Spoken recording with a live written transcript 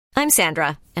I'm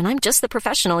Sandra, and I'm just the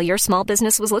professional your small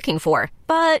business was looking for.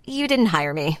 But you didn't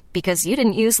hire me because you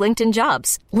didn't use LinkedIn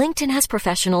Jobs. LinkedIn has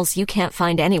professionals you can't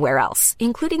find anywhere else,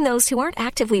 including those who aren't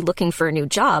actively looking for a new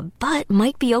job, but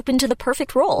might be open to the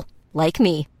perfect role, like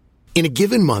me. In a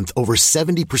given month, over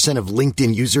 70% of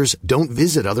LinkedIn users don't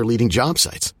visit other leading job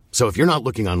sites. So if you're not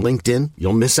looking on LinkedIn,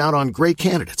 you'll miss out on great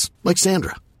candidates like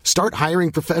Sandra. Start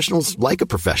hiring professionals like a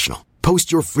professional.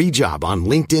 Post your free job on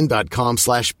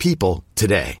linkedin.com/people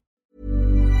today.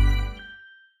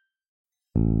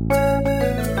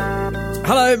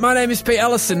 Hello, my name is Pete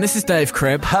Ellison. This is Dave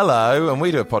Cribb. Hello, and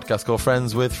we do a podcast called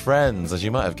Friends with Friends, as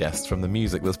you might have guessed from the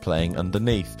music that's playing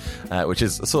underneath, which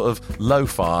is a sort of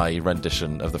lo-fi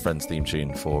rendition of the Friends theme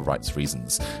tune for rights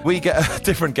reasons. We get a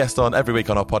different guest on every week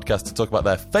on our podcast to talk about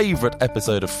their favourite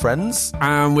episode of Friends.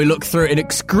 And we look through it in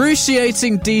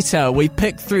excruciating detail. We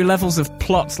pick through levels of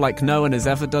plots like no one has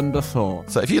ever done before.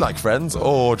 So if you like Friends,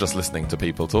 or just listening to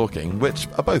people talking, which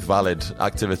are both valid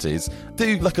activities,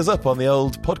 do look us up on the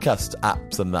old podcast apps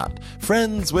and that.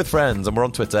 Friends with Friends, and we're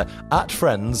on Twitter at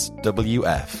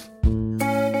FriendsWF.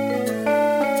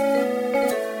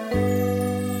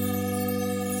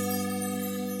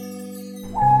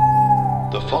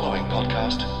 The following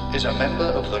podcast is a member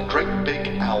of the Great Big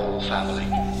Owl family.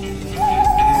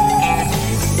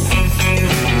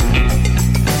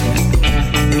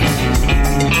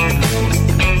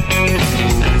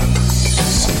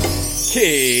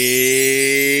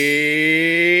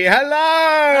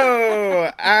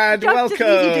 Hello and welcome.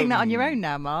 You're doing that on your own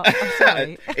now, Mark. I'm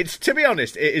sorry. It's, to be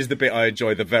honest, it is the bit I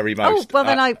enjoy the very most. Oh, well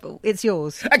then it's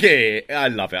yours. Okay, I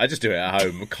love it. I just do it at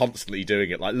home, constantly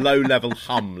doing it, like low-level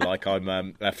hum, like I'm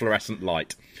a fluorescent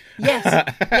light. Yes,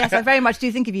 I very much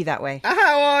do think of you that way.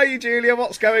 How are you, Julia?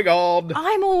 What's going on?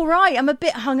 I'm all right. I'm a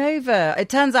bit hungover. It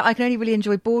turns out I can only really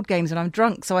enjoy board games when I'm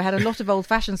drunk, so I had a lot of old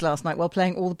fashions last night while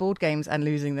playing all the board games and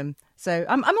losing them. So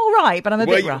I'm all right, but I'm a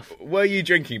bit rough. Were you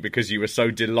drinking because you were so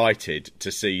delighted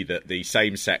to see that the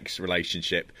same-sex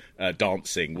relationship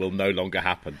dancing will no longer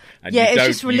happen? And yeah, it's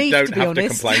just relief, you to don't be have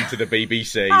honest. to complain to the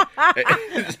BBC.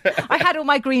 I had all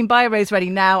my green biros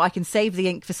ready. Now I can save the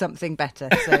ink for something better.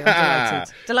 So I'm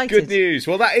delighted. Good news.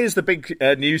 Well, that is the big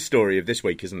news story of this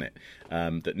week, isn't it?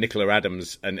 That Nicola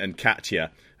Adams and Katya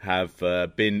have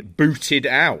been booted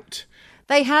out.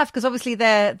 They have, because obviously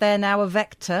they're now a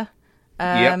vector.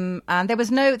 And there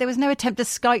was no attempt to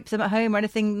Skype them at home or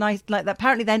anything nice like that.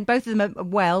 Apparently, then both of them are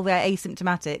well. They're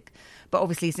asymptomatic, but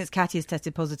obviously, since Katya's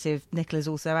tested positive, Nicola's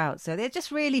also out. So they're just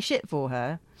really shit for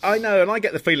her. I know, and I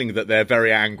get the feeling that they're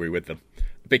very angry with them.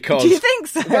 Because, do you think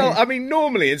so? Well, I mean,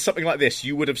 normally in something like this,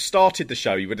 you would have started the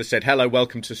show, you would have said, hello,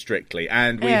 welcome to Strictly.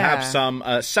 And we have some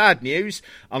sad news.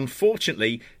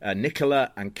 Unfortunately,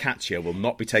 Nicola and Katya will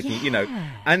not be taking,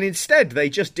 and instead they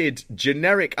just did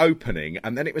generic opening,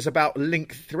 and then it was about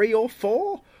link 3 or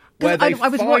 4, where I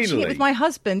was watching it with my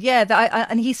husband,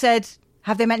 and he said,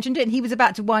 have they mentioned it? And he was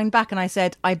about to wind back, and I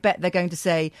said, I bet they're going to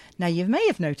say, now you may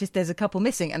have noticed there's a couple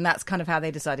missing, and that's kind of how they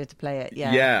decided to play it.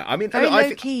 Yeah, I mean, very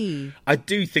low key. I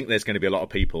do think there's going to be a lot of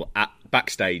people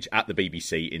backstage at the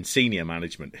BBC in senior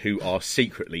management who are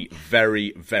secretly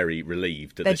very, very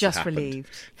relieved that they're this just happened. Relieved.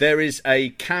 There is a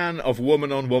can of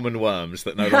woman-on-woman worms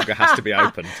that no longer has to be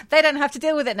opened. They don't have to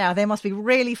deal with it now. They must be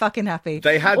really fucking happy.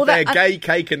 They had their gay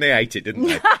cake and they ate it, didn't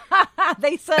they?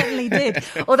 They certainly did.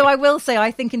 Although I will say,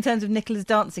 I think in terms of Nicola's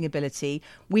dancing ability,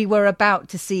 we were about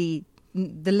to see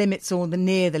the limits or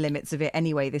near the limits of it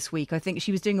anyway this week. I think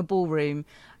she was doing a ballroom,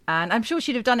 and I'm sure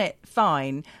she'd have done it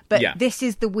fine. But this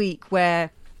is the week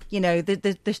where,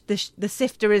 the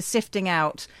sifter is sifting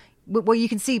out. Well, you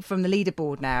can see from the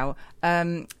leaderboard now,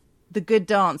 the good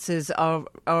dancers are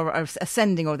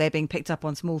ascending, or they're being picked up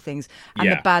on small things,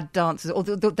 and the bad dancers, or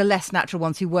the less natural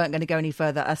ones who weren't going to go any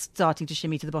further, are starting to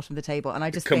shimmy to the bottom of the table. And I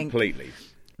just think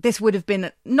this would have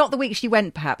been not the week she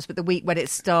went, perhaps, but the week when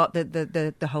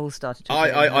the whole started.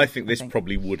 I think this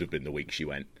probably would have been the week she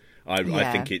went.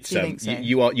 I think it's think so?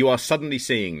 you are suddenly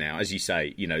seeing now, as you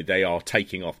say, they are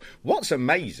taking off. What's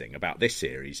amazing about this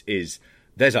series is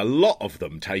there's a lot of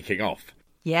them taking off.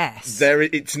 Yes.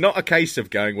 It's not a case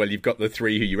of going, well, you've got the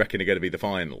 3 who you reckon are going to be the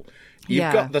final.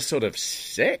 You've got the sort of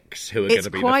 6 who are going to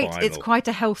be the final. It's quite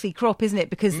a healthy crop, isn't it?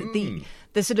 Because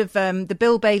the sort of the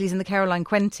Bill Baileys and the Caroline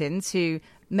Quentins, who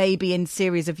maybe in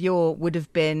series of yore would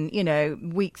have been,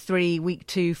 week 3, week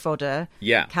 2 fodder,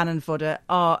 cannon fodder,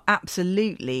 are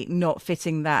absolutely not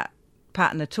fitting that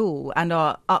pattern at all, and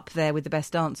are up there with the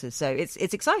best dancers. So it's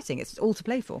exciting. It's all to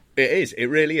play for. It is. It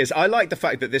really is. I like the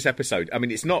fact that this episode, I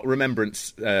mean, it's not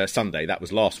Remembrance Sunday. That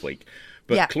was last week.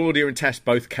 But Claudia and Tess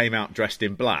both came out dressed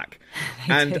in black.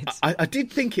 And I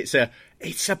did think it's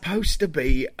it's supposed to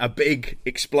be a big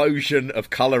explosion of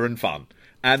colour and fun.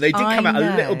 And they did come out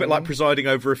a little bit like presiding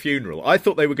over a funeral. I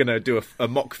thought they were going to do a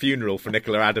mock funeral for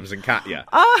Nicola Adams and Katya.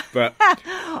 But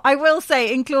I will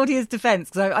say, in Claudia's defence,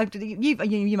 because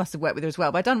you must have worked with her as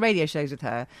well, but I've done radio shows with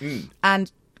her,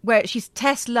 and where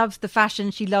Tess loves the fashion,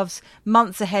 she loves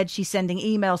months ahead, she's sending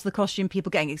emails to the costume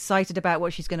people, getting excited about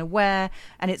what she's going to wear,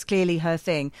 and it's clearly her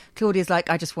thing. Claudia's like,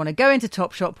 I just want to go into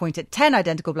Topshop, point at 10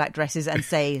 identical black dresses and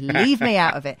say, leave me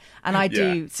out of it. And I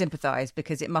do sympathise,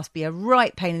 because it must be a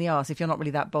right pain in the arse if you're not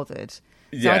really that bothered.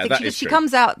 So I think she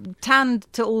comes out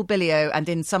tanned to all billio and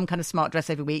in some kind of smart dress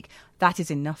every week. That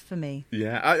is enough for me.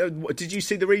 Yeah. Did you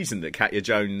see the reason that Katya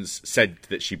Jones said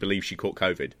that she believes she caught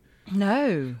COVID?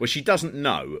 No. Well, she doesn't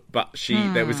know, but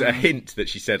there was a hint that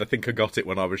she said, I think I got it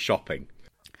when I was shopping.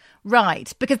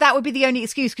 Right, because that would be the only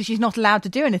excuse, because she's not allowed to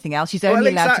do anything else. She's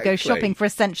only allowed to go shopping for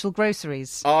essential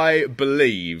groceries. I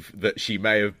believe that she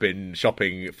may have been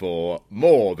shopping for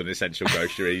more than essential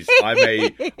groceries.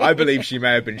 I believe she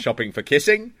may have been shopping for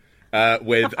kissing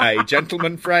with a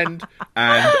gentleman friend,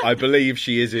 and I believe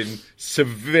she is in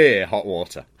severe hot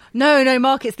water. No,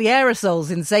 Mark, it's the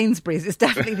aerosols in Sainsbury's. It's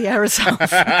definitely the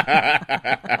aerosols.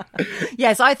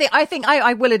 Yes, I think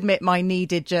I will admit my knee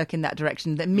did jerk in that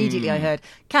direction. That immediately I heard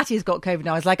Katya's got COVID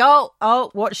now. I was like, oh,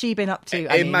 what's she been up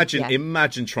to?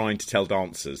 Imagine trying to tell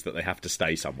dancers that they have to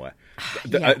stay somewhere.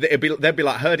 They'd be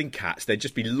like herding cats. They'd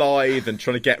just be lithe and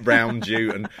trying to get round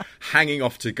you and hanging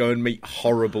off to go and meet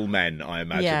horrible men, I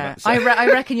imagine. Yeah, I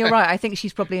reckon you're right. I think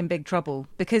she's probably in big trouble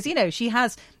because, she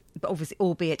has, but obviously,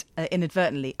 albeit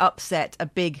inadvertently, upset a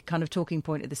big kind of talking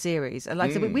point of the series. And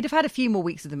like I said, we'd have had a few more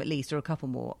weeks of them at least, or a couple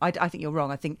more. I think you're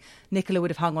wrong. I think Nicola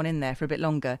would have hung on in there for a bit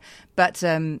longer. But,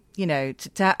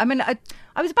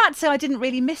 I was about to say I didn't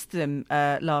really miss them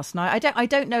last night. I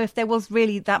don't know if there was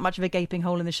really that much of a gaping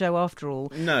hole in the show after all.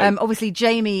 No. Obviously,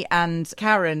 Jamie and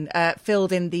Karen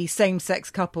filled in the same-sex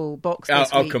couple box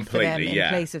this week completely, for them in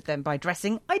place of them by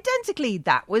dressing identically.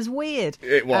 That was weird.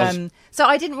 It was. So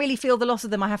I didn't really feel the loss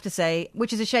of them, I have to say,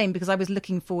 which is a shame because I was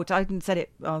looking forward to, I haven't said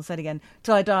it, I'll say it again,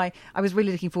 till I die. I was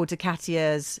really looking forward to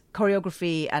Katya's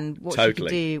choreography and what she could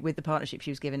do with the partnership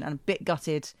she was given. And a bit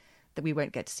gutted that we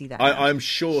won't get to see that. I'm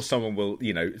sure someone will,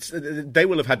 they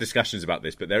will have had discussions about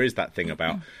this, but there is that thing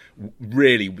about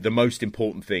really the most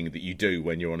important thing that you do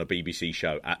when you're on a BBC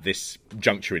show at this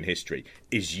juncture in history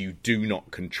is you do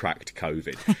not contract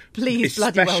COVID. Please,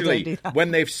 bloody well don't do that.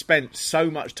 When they've spent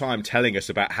so much time telling us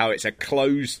about how it's a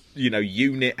closed,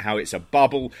 unit, how it's a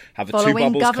bubble, how the two bubbles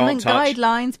can't touch. Following government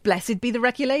guidelines, blessed be the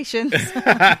regulations.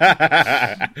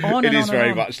 It is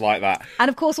very much like that. And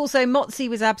of course, also, Motzi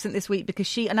was absent this week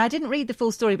because and I didn't read the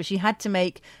full story, but she had to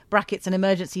make brackets an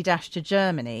emergency dash to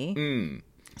Germany.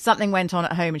 Something went on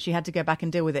at home and she had to go back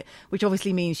and deal with it, which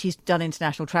obviously means she's done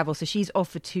international travel. So she's off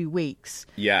for 2 weeks.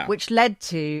 Yeah. Which led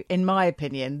to, in my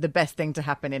opinion, the best thing to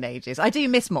happen in ages. I do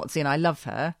miss Motzi and I love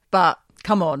her, but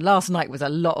come on, last night was a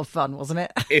lot of fun, wasn't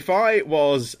it? If I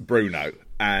was Bruno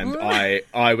and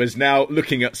I was now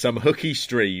looking at some hooky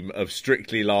stream of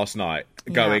Strictly last night,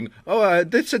 going,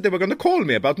 they said they were going to call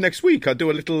me about next week. I'll do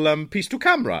a little piece to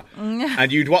camera.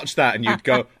 And you'd watch that and you'd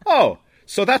go, oh,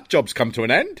 so that job's come to an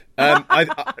end.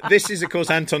 This is, of course,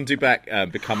 Anton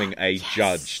Dubek becoming a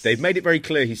judge. They've made it very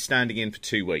clear he's standing in for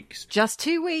 2 weeks. Just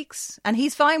 2 weeks. And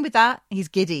he's fine with that. He's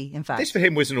giddy, in fact. This for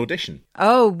him was an audition.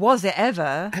 Oh, was it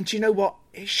ever? And do you know what?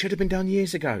 It should have been done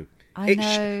years ago. I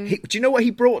know. Do you know what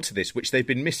he brought to this, which they've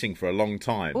been missing for a long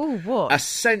time? Oh, what? A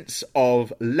sense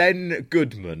of Len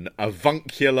Goodman,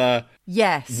 avuncular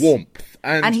warmth.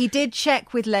 And he did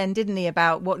check with Len, didn't he,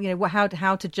 about what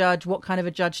how to judge, what kind of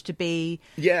a judge to be.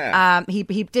 Yeah.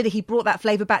 He brought that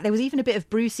flavour back. There was even a bit of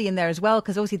Brucey in there as well,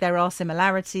 because obviously there are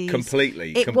similarities.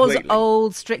 Completely. It was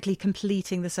old, Strictly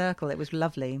completing the circle. It was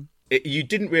lovely. You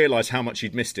didn't realise how much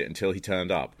you'd missed it until he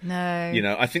turned up.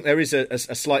 No. I think there is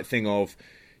a slight thing of,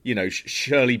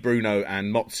 Shirley, Bruno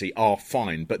and Motzi are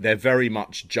fine, but they're very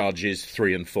much judges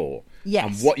 3 and 4. Yes.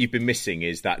 And what you've been missing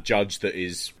is that judge that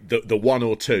is the 1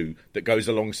 or 2 that goes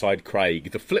alongside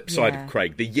Craig, the flip side of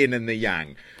Craig, the yin and the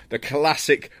yang, the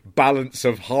classic balance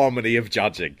of harmony of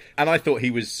judging. And I thought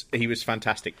he was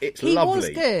fantastic. It's lovely. He was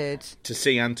good. To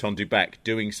see Anton Dubek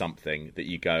doing something that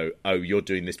you go, oh, you're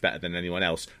doing this better than anyone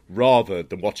else, rather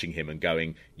than watching him and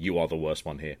going, you are the worst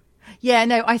one here. Yeah,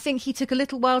 no, I think he took a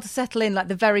little while to settle in. Like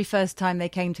the very first time they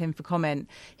came to him for comment,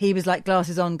 he was like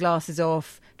glasses on, glasses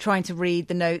off, trying to read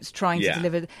the notes, trying to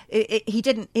deliver.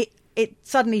 It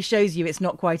suddenly shows you it's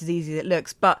not quite as easy as it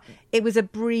looks, but it was a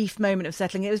brief moment of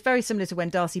settling. It was very similar to when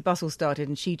Darcy Bustle started,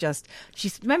 and she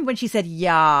remember when she said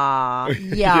yeah, all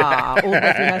the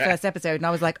way through her first episode, and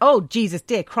I was like, oh Jesus,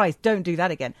 dear Christ, don't do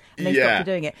that again. And they stopped her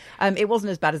doing it. It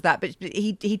wasn't as bad as that, but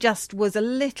he just was a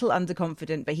little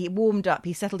underconfident, but he warmed up,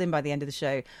 he settled in by the end of the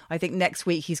show. I think next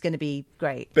week he's going to be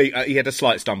great. But he had a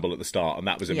slight stumble at the start, and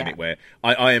that was a minute where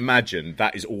I imagine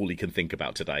that is all he can think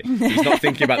about today. He's not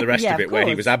thinking about the rest of it, where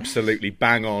he was absolutely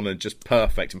bang on and just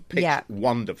perfect and pitched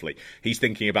wonderfully. He's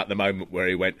thinking about the moment where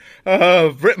he went,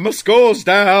 I've written my scores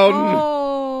down.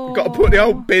 Oh. Got to put the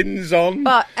old bins on.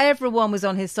 But everyone was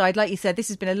on his side. Like you said, this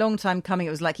has been a long time coming.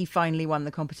 It was like he finally won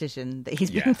the competition that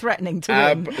he's been threatening to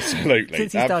win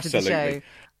since he started the show.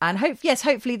 And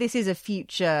hopefully this is a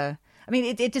future... I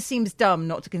mean, it just seems dumb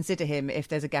not to consider him if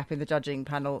there's a gap in the judging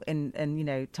panel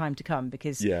in time to come,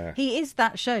 because he is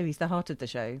that show. He's the heart of the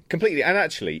show. Completely. And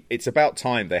actually, it's about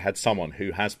time they had someone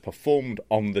who has performed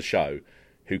on the show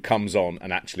who comes on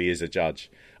and actually is a judge.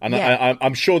 And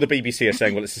I'm sure the BBC are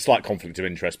saying, well, it's a slight conflict of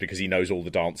interest because he knows all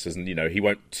the dancers and, he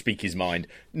won't speak his mind.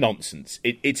 Nonsense.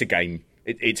 It's a game.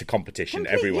 It's a competition.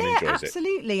 Everyone enjoys it.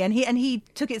 Absolutely. And he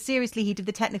took it seriously. He did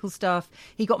the technical stuff.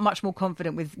 He got much more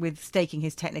confident with staking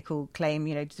his technical claim,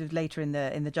 sort of later in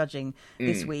the judging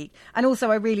this week. And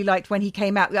also I really liked when he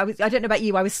came out. I don't know about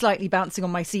you, I was slightly bouncing on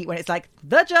my seat when it's like,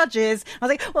 the judges. I was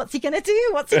like, what's he going to do?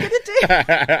 What's he going to do?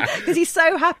 Because he's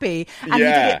so happy. And he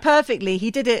did it perfectly.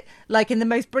 He did it like in the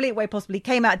most brilliant way possible. He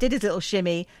came out, did his little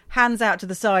shimmy, hands out to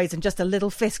the sides, and just a little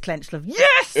fist clenched of,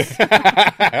 yes!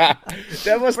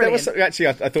 There was something actually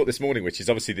I thought this morning, which is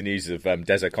obviously the news of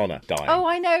Des O'Connor dying. Oh,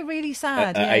 I know, really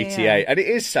sad. At 88. And it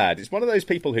is sad. It's one of those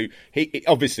people who,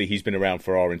 he's been around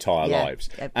for our entire lives.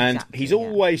 And he's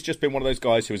always just been one of those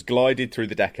guys who has glided through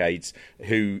the decades,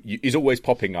 who is always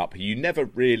popping up, who you never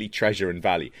really treasure and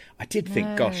value. I did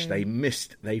think, gosh, they've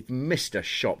missed a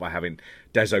shot by having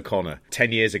Des O'Connor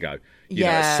 10 years ago.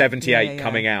 At 78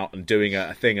 coming out and doing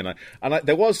a thing. And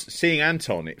there was, seeing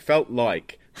Anton, it felt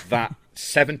like that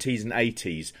 70s and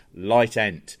 80s light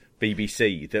ent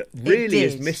BBC that really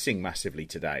is missing massively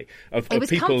today. It was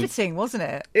people, comforting, wasn't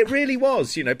it? It really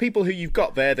was. People who you've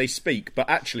got there, they speak, but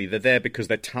actually they're there because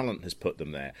their talent has put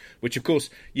them there. Which, of course,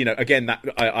 again, that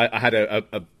I had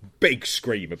a big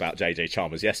scream about JJ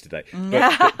Chalmers yesterday.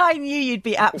 But I knew you'd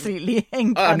be absolutely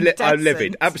incandescent. I'm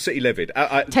livid, absolutely livid.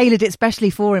 Tailored it specially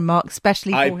for him, Mark,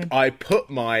 specially for him. I put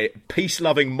my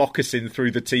peace-loving moccasin through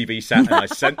the TV set and I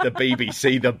sent the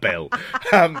BBC the bill.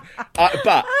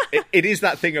 But it is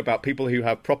that thing about people who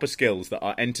have proper skills that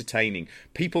are entertaining,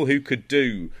 people who could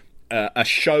do a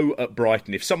show at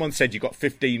Brighton. If someone said you've got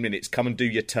 15 minutes, come and do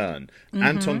your turn.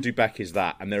 Anton Dubek is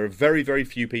that, and there are very, very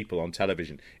few people on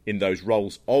television in those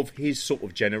roles of his sort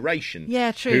of generation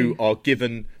who are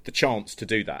given the chance to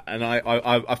do that. And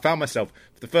I found myself,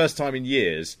 for the first time in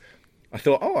years, I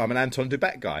thought, I'm an Anton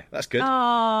Dubek guy. That's good.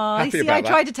 Oh, Happy about I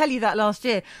tried to tell you that last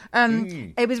year.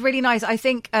 It was really nice. I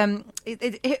think,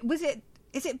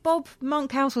 is it Bob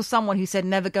Monkhouse or someone who said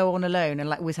never go on alone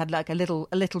and always had a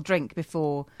little drink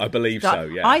before? I believe so.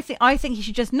 Yeah. I think he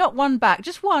should just not one back,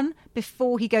 just one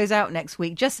before he goes out next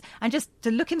week. Just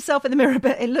to look himself in the mirror,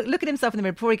 look at himself in the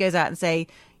mirror before he goes out and say,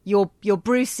 "You're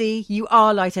Brucey. You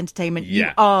are light entertainment. You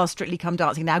are Strictly Come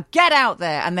Dancing. Now get out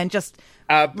there and then just."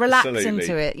 Relax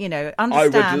into it,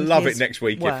 understand. I would love it next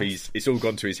week if it's all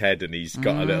gone to his head and he's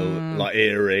got a little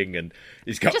earring and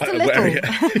he's got just a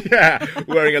little.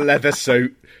 wearing a leather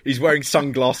suit. He's wearing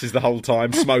sunglasses the whole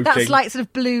time, smoking. That slight sort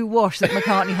of blue wash that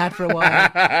McCartney had for a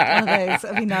while. One of those,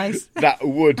 that'd be nice. That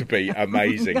would be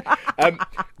amazing.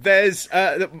 There's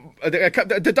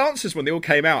the dancers, when they all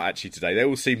came out actually today, they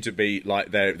all seemed to be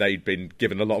like they'd been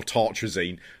given a lot of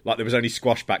tartrazine, like there was only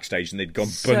squash backstage and they'd gone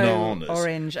bananas.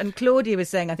 Orange. And Claudia was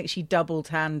saying I think she double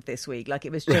tanned this week. Like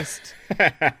it was just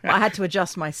I had to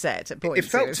adjust my set at points. It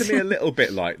felt to me a little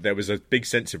bit like there was a big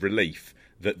sense of relief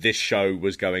that this show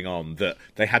was going on, that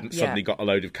they hadn't suddenly got a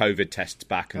load of COVID tests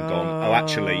back and gone,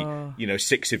 actually,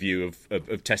 6 of you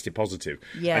have tested positive.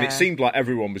 Yeah. And it seemed like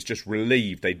everyone was just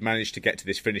relieved they'd managed to get to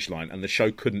this finish line and the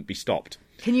show couldn't be stopped.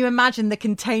 Can you imagine the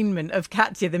containment of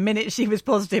Katya the minute she was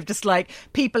positive? Just like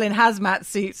people in hazmat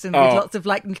suits and with lots of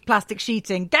plastic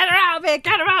sheeting. Get her out of here!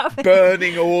 Get her out of here!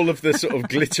 Burning all of the sort of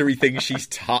glittery things she's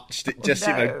touched. Just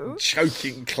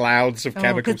choking clouds of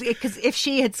chemicals. Because if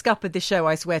she had scuppered this show,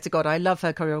 I swear to God, I love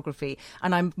her choreography,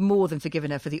 and I'm more than forgiven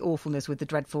her for the awfulness with the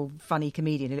dreadful, funny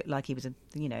comedian who looked like he was a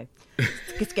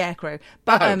scarecrow.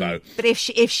 But but if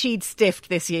she'd stiffed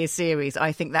this year's series,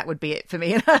 I think that would be it for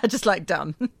me. Just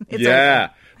done. It's over.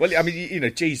 Well, I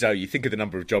mean, geez, you think of the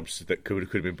number of jobs that could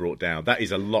have been brought down. That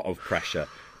is a lot of pressure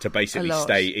to basically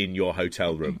stay in your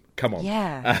hotel room. Come on.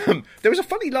 Yeah. There was a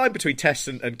funny line between Tess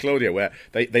and Claudia where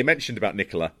they mentioned about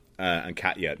Nicola and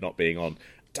Katya not being on.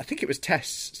 I think it was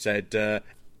Tess said,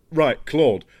 right,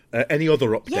 Claude, any other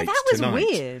updates tonight? Yeah, that was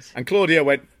weird. And Claudia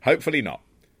went, hopefully not.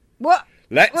 What?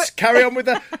 Let's carry on with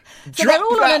the. So they're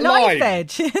all on a knife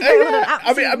edge. They're on an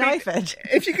absolute knife edge.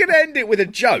 If you're going to end it with a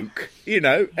joke,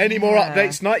 any more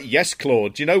updates tonight? Yes,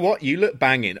 Claude. Do you know what? You look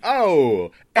banging.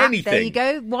 Oh, anything. There you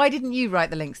go. Why didn't you write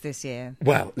the links this year?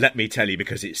 Well, let me tell you,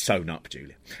 because it's sewn up,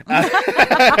 Julia.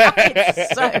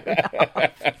 It's sewn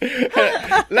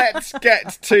up. Let's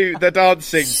get to the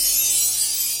dancing.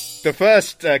 The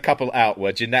first couple out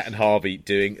were Jeanette and Harvey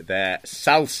doing their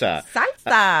salsa.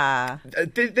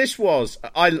 This was...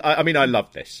 I mean, I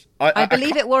love this. I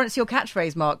believe it warrants your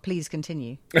catchphrase, Mark. Please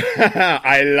continue.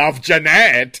 I love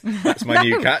Jeanette. That's my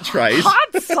new catchphrase.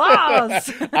 Hot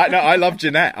sauce. I love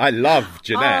Jeanette. I love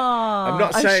Jeanette. I'm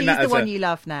not saying she's that the as one you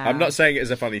love now. I'm not saying it as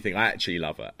a funny thing. I actually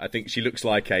love her. I think she looks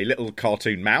like a little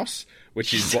cartoon mouse,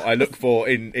 which is what I look for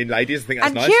in ladies. I think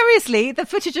that's nice. And curiously, the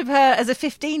footage of her as a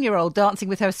 15-year-old dancing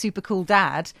with her super cool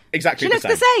dad. Exactly she the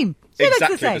looks same. She exactly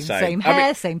looks the same. Same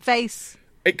hair, same face.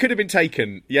 It could have been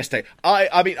taken yesterday.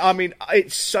 I mean,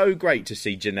 it's so great to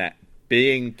see Jeanette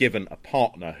being given a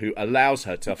partner who allows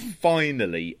her to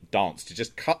finally dance, to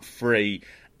just cut free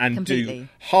and do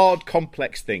hard,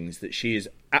 complex things that she is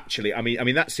actually. I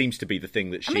mean, that seems to be the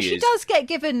thing that she does get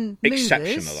given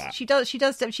exceptional movers. at. She does.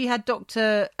 She had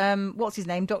Dr. What's his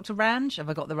name? Dr. Ranj.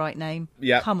 Have I got the right name?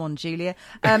 Yeah. Come on, Julia.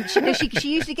 She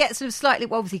usually gets sort of slightly,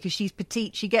 well, obviously because she's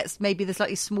petite, she gets maybe the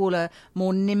slightly smaller,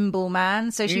 more nimble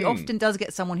man. So she often does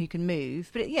get someone who can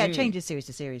move. But it changes series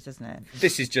to series, doesn't it?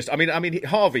 This is just. I mean,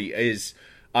 Harvey is.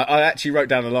 I actually wrote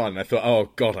down a line and I thought, oh,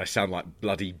 God, I sound like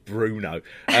bloody Bruno.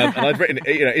 And I'd written,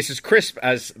 it's as crisp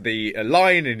as the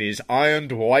lion in his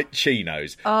ironed white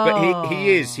chinos. But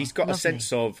he's got lovely. A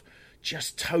sense of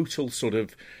just total sort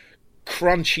of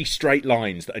crunchy straight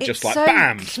lines that are just like, so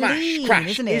bam, clean, smash,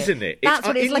 crash, isn't it? That's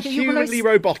what it's like. Inhumanly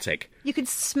robotic. You can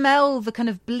smell the kind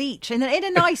of bleach in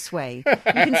a nice way.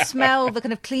 You can smell the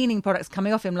kind of cleaning products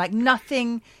coming off him. Like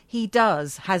nothing he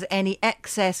does has any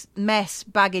excess mess,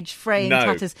 baggage, fraying,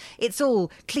 tatters. It's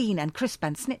all clean and crisp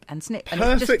and snip and snip. And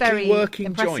perfectly it's just very working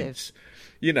impressive. Joints.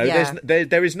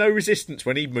 There is no resistance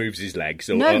when he moves his legs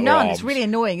or none. arms. It's really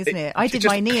annoying, isn't it? I did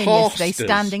my knee in yesterday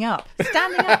standing up.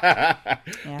 Yeah.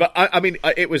 But I mean,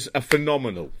 it was a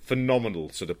phenomenal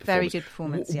sort of performance. Very good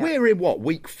performance. Yeah. We're in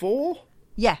week 4?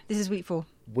 Yeah, this is week 4.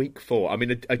 Week 4. I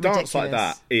mean, a dance like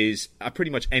that is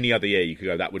pretty much any other year you could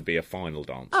go, that would be a final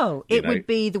dance. Oh, it would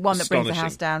be the one that brings the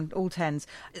house down, all 10s.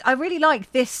 I really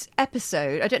like this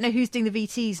episode. I don't know who's doing the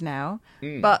VTs now,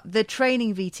 but the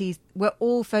training VTs were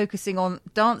all focusing on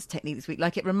dance technique this week.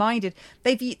 Like it reminded,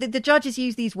 the judges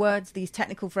use these words, these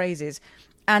technical phrases.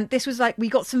 And this was like, we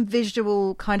got some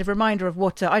visual kind of reminder of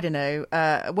what what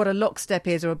a lockstep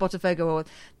is or a botafogo or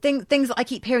things that I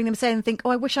keep hearing them say and think,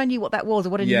 oh, I wish I knew what that was or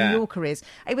what a New Yorker is.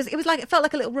 It felt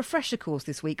like a little refresher course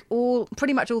this week.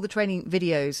 Pretty much all the training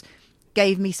videos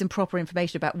gave me some proper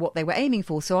information about what they were aiming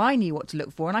for, so I knew what to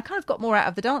look for, and I kind of got more out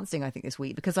of the dancing, I think, this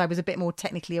week because I was a bit more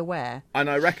technically aware. And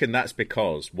I reckon that's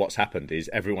because what's happened is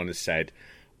everyone has said,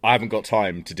 I haven't got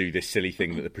time to do this silly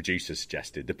thing that the producer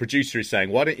suggested. The producer is saying,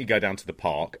 why don't you go down to the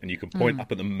park and you can point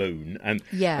up at the moon? And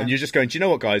you're just going, do you know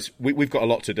what, guys? We've got a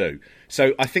lot to do.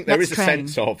 So I think there is a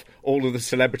sense of all of the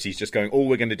celebrities just going, all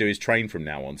we're going to do is train from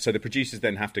now on. So the producers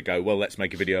then have to go, well, let's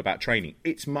make a video about training.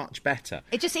 It's much better.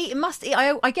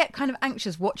 I get kind of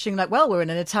anxious watching, like, well, we're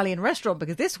in an Italian restaurant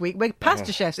because this week we're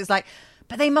pasta chefs. It's like,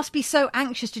 but they must be so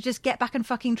anxious to just get back and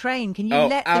fucking train. Can you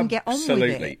let them get on with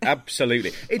it?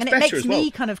 Absolutely. It's and it makes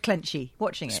me kind of clenchy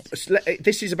watching it.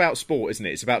 This is about sport, isn't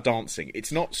it? It's about dancing.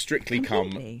 It's not strictly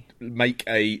make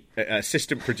a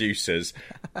assistant producer's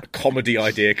comedy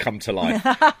idea come to life.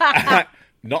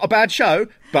 Not a bad show,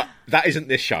 but that isn't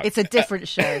this show. It's a different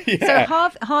show. Yeah.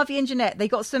 So Harvey and Jeanette, they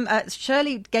got some...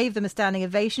 Shirley gave them a standing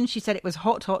ovation. She said it was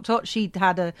hot, hot, hot. She'd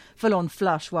had a full-on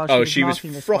flush while she was marking this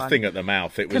one. She was frothing at the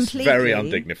mouth. It was very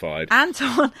undignified.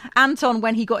 Anton,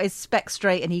 when he got his specs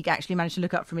straight and he actually managed to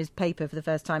look up from his paper for the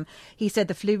first time, he said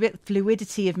the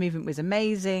fluidity of movement was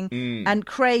amazing. And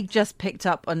Craig just picked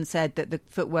up and said that the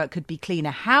footwork could be cleaner.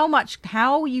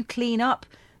 How you clean up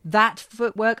that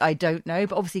footwork, I don't know,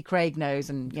 but obviously Craig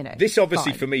knows, and this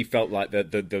obviously for me felt like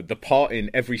the part in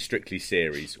every Strictly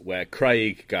series where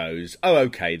Craig goes, oh,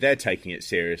 okay, they're taking it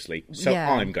seriously, so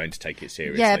I'm going to take it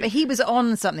seriously. Yeah, but he was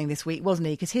on something this week, wasn't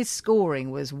he? Because his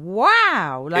scoring was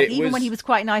wow. Like when he was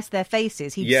quite nice to their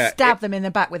faces, he'd stab them in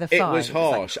the back with a 5. It was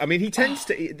harsh. I mean, he tends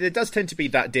to. There does tend to be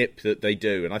that dip that they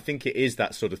do, and I think it is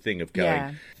that sort of thing of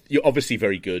going. You're obviously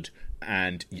very good.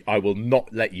 and I will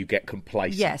not let you get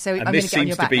complacent. Yeah, so and I'm this gonna get on seems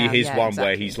your to back be now. his Yeah, one exactly.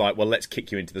 where he's like, well, let's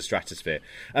kick you into the stratosphere.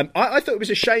 I thought it was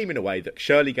a shame in a way that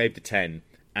Shirley gave the 10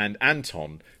 and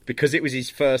Anton, because it was his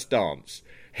first dance,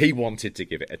 he wanted to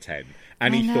give it a 10.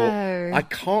 And he thought, I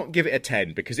can't give it a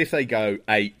 10 because if they go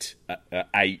 8,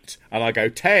 8, and I go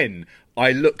 10,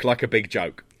 I look like a big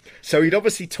joke. So he'd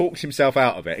obviously talked himself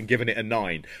out of it and given it a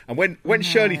 9. And when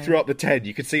Shirley threw up the 10,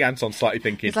 you could see Anton slightly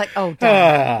thinking, He's like, oh,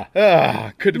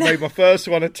 damn. could have made my first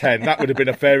one a 10. That would have been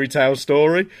a fairy tale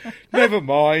story. Never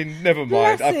mind.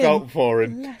 Bless I him. felt for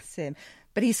him. Bless him.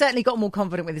 But he certainly got more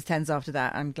confident with his 10s after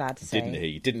that, I'm glad to say.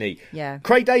 Didn't he? Yeah.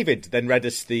 Craig David then read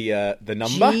us the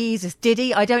number. Jesus, did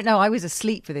he? I don't know. I was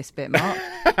asleep for this bit, Mark.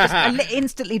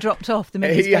 Instantly dropped off the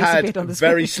minute his He face had appeared on the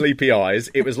screen. very sleepy eyes.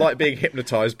 It was like being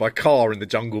hypnotised by Car in the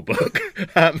Jungle Book.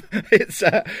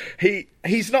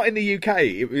 He's not in the UK.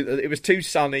 It was too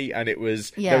sunny, and there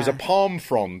was a palm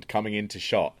frond coming into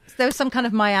shot. There was some kind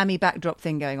of Miami backdrop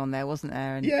thing going on there, wasn't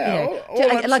there? And, Yeah, you know,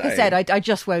 all I'm like I saying- said, I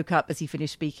just woke up as he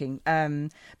finished speaking.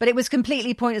 But it was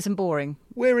completely pointless and boring.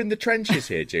 We're in the trenches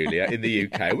here, Julia, in the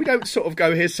UK. We don't sort of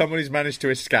go, here's someone who's managed to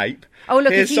escape. Oh,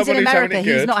 look, Here's if he's in someone who's having America, it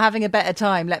good. he's not having a better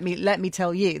time. Let me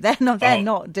tell you. They're not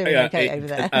doing okay over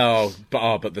there.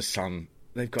 But the sun.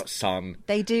 They've got sun.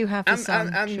 They do have the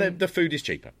sun. And the food is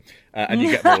cheaper. And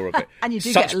you get more of it. And you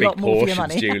do Such get a big lot more for your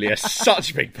portions, money. Julia.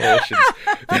 Such big portions.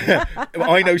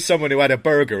 I know someone who had a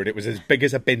burger and it was as big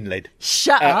as a bin lid.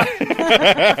 Shut up.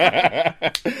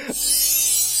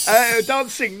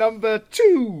 Dancing number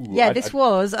 2. Yeah, this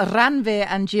was Ranveer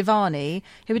and Giovanni,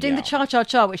 who were doing the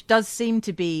cha-cha-cha, which does seem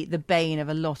to be the bane of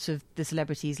a lot of the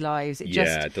celebrities' lives. It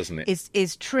just doesn't it?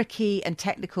 is tricky and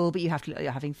technical, but you're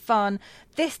having fun.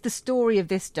 The story of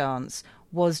this dance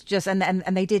was just, and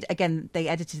they did, again, they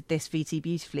edited this VT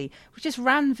beautifully, was just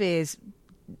Ranveer's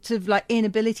sort of like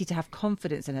inability to have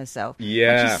confidence in herself.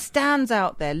 Yeah. And she stands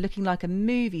out there looking like a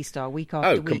movie star week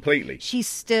after week. Completely. She's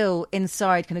still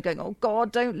inside kind of going, oh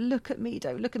God, don't look at me.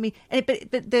 And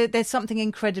but there's something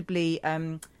incredibly,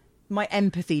 my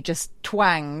empathy just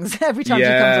twangs every time she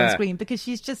comes on screen because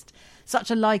she's just such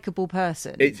a likeable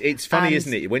person. It's funny,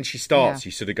 isn't it? When she starts,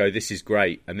 you sort of go, this is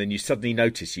great. And then you suddenly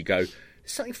notice, you go,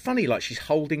 there's something funny, like she's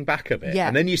holding back a bit. Yeah.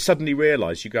 And then you suddenly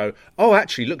realise, you go, oh,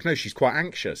 actually, look, no, she's quite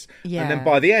anxious. Yeah. And then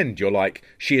by the end, you're like,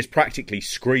 she is practically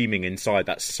screaming inside,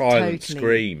 that silent Totally.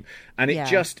 scream. And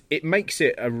it makes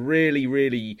it a really,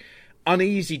 really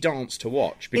uneasy dance to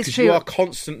watch because you are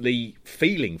constantly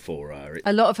feeling for her.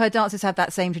 A lot of her dances have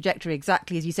that same trajectory,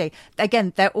 exactly as you say.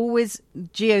 Again,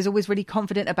 Gio's always really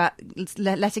confident about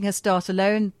letting her start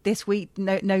alone. This week,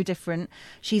 no different.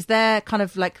 She's there kind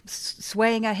of like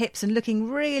swaying her hips and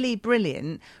looking really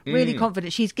brilliant, really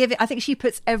confident. I think she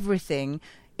puts everything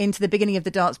into the beginning of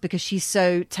the dance because she's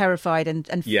so terrified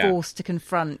and forced to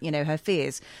confront, her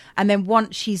fears. And then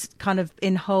once she's kind of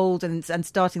in hold and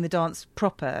starting the dance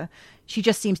proper, she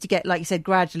just seems to get, like you said,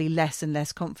 gradually less and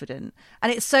less confident.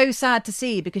 And it's so sad to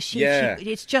see because she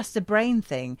it's just a brain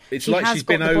thing. It's she like has she's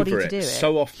got been the body over to do it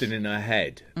so often in her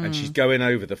head, and she's going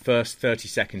over the first 30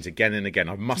 seconds again and again.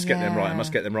 I must get them right. I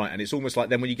must get them right. And it's almost like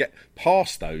then when you get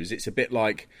past those, it's a bit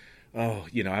like, oh,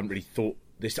 I haven't really thought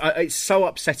this. It's so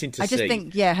upsetting to see. I just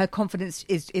think, her confidence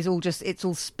is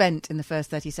all spent in the first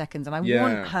 30 seconds. And I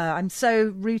want her. I'm so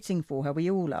rooting for her.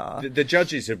 We all are. The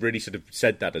judges have really sort of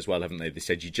said that as well, haven't they? They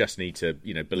said you just need to,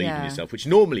 believe in yourself, which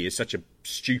normally is such a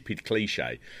stupid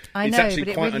cliche. It's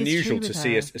actually quite unusual to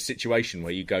see a situation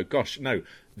where you go, gosh, no,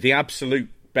 the absolute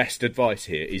best advice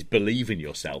here is believe in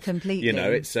yourself. Completely.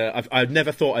 It's I've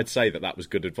never thought I'd say that was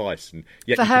good advice, and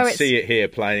yet you can see it here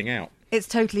playing out. It's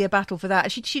totally a battle for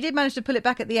that. She did manage to pull it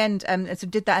back at the end and sort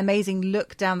of did that amazing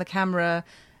look down the camera,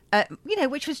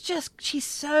 which was just, she's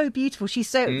so beautiful. She's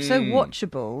so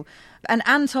watchable. And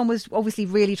Anton was obviously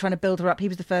really trying to build her up. He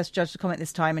was the first judge to comment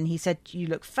this time, and he said, you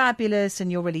look fabulous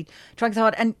and you're really trying so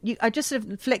hard. And I just sort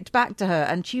of flicked back to her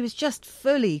and she was just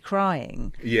fully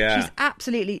crying. Yeah. She's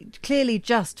absolutely, clearly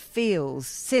just feels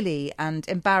silly and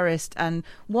embarrassed and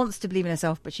wants to believe in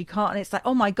herself, but she can't. And it's like,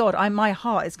 oh my God, my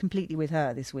heart is completely with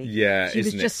her this week. Yeah, she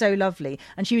was just so lovely.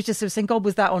 And she was just sort of saying, God,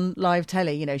 was that on live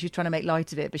telly? She was trying to make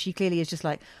light of it, but she clearly is just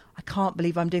like, I can't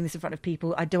believe I'm doing this in front of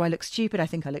people. Do I look stupid? I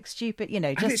think I look stupid. And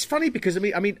it's funny because I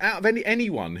mean, out of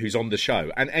anyone who's on the show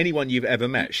and anyone you've ever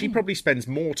met, she probably spends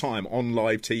more time on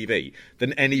live TV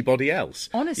than anybody else.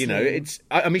 Honestly,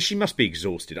 she must be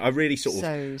exhausted. I really sort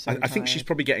of, so I think she's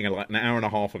probably getting an hour and a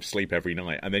half of sleep every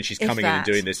night, and then she's coming in and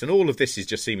doing this, and all of this is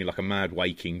just seeming like a mad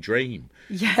waking dream.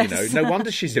 Yes. No wonder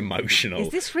she's emotional. Is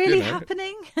this really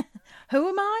happening? Who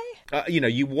am I?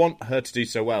 You want her to do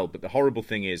so well, but the horrible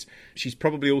thing is she's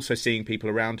probably also seeing people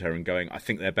around her and going, I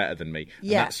think they're better than me.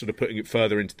 Yeah. And that's sort of putting it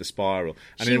further into the spiral.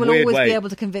 And she in will a weird always way, be able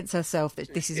to convince herself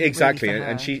that this is exactly, really for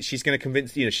her. and she's going to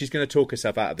convince, she's going to talk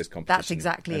herself out of this competition. That's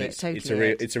exactly it.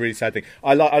 It's a really sad thing.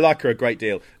 I like her a great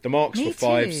deal. The marks were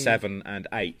 5, 7, and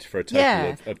 8 for a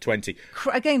total of 20.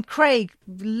 Again, Craig,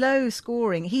 low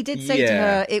scoring. He did say to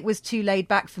her, it was too laid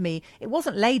back for me. It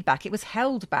wasn't laid back. It was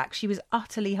held back. She was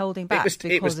utterly holding back.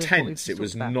 It was tense. It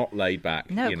was not laid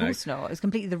back. No, of course not. It was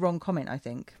completely the wrong comment, I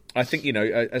think. I think,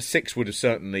 a 6 would have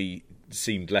certainly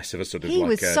seemed less of a sort of he like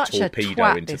was a such torpedo a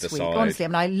twat into this the week, side. honestly.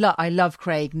 I mean, I love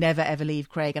Craig, never ever leave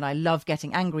Craig, and I love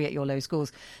getting angry at your low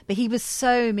scores. But he was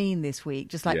so mean this week,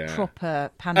 just like proper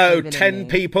panto villainy. 10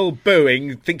 people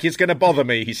booing, think it's going to bother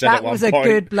me, he said at one point. That was a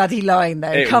good bloody line,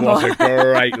 though. Come on. It was a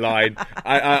great line.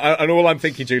 And all I'm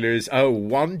thinking, Julia, is,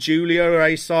 one Julia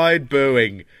A-side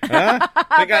booing. Huh?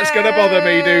 Think that's going to bother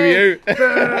me, do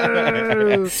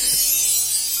you?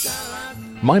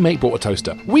 My mate bought a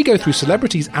toaster. We go through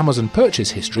celebrities' Amazon purchase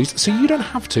histories so you don't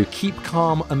have to. Keep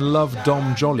calm and love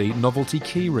Dom Jolly novelty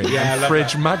keyring and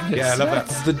fridge magnets. Yeah, I love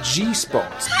that. The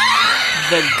G-spot.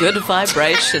 The Good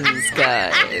Vibrations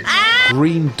Guide.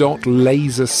 Green dot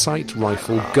laser sight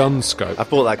rifle gun scope. I've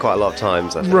bought that quite a lot of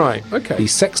times, I think. Right, okay. The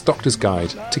Sex Doctor's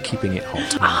Guide to Keeping It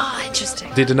Hot.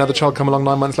 Interesting. Did another child come along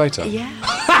 9 months later? Yeah.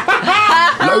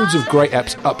 Loads of great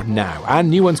eps up now, and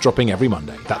new ones dropping every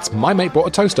Monday. That's My Mate Bought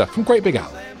a Toaster from Great Big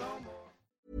Al.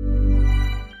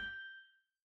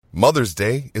 Mother's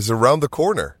Day is around the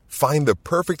corner. Find the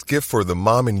perfect gift for the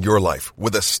mom in your life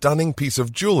with a stunning piece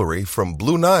of jewelry from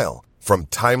Blue Nile. From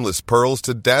timeless pearls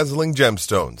to dazzling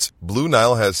gemstones, Blue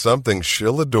Nile has something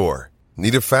she'll adore.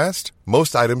 Need it fast?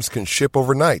 Most items can ship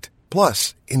overnight.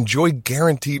 Plus, enjoy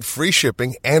guaranteed free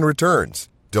shipping and returns.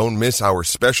 Don't miss our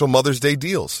special Mother's Day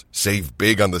deals. Save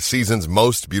big on the season's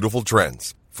most beautiful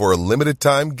trends. For a limited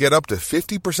time, get up to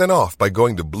 50% off by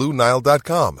going to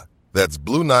BlueNile.com. That's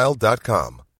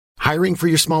BlueNile.com. Hiring for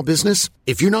your small business?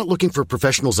 If you're not looking for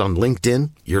professionals on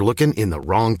LinkedIn, you're looking in the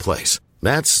wrong place.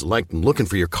 That's like looking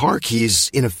for your car keys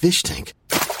in a fish tank.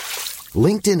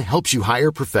 LinkedIn helps you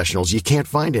hire professionals you can't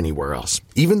find anywhere else,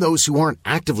 even those who aren't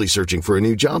actively searching for a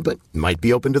new job but might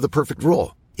be open to the perfect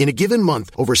role. In a given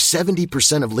month, over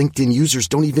 70% of LinkedIn users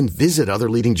don't even visit other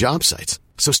leading job sites.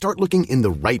 So start looking in the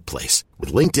right place.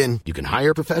 With LinkedIn, you can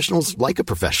hire professionals like a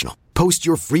professional. Post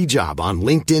your free job on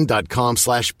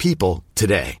linkedin.com/people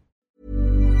today.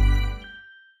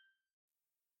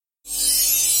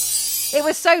 It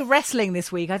was so wrestling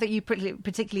this week. I think you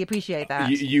particularly appreciate that.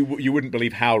 You wouldn't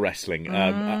believe how wrestling. What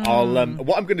I'm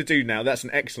going to do now, that's an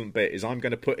excellent bit, is I'm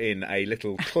going to put in a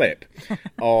little clip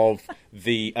of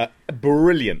the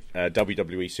brilliant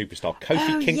WWE superstar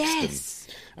Kofi Kingston. Yes.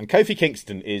 And Kofi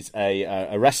Kingston is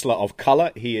a wrestler of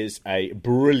colour. He is a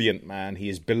brilliant man. He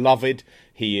is beloved.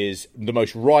 He is the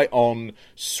most right-on,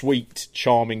 sweet,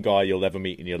 charming guy you'll ever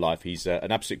meet in your life. He's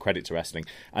an absolute credit to wrestling.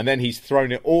 And then he's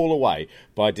thrown it all away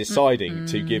by deciding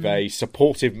to give a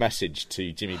supportive message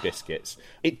to Jimmy Biscuits.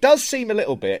 It does seem a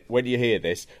little bit, when you hear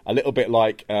this, a little bit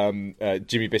like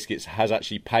Jimmy Biscuits has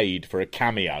actually paid for a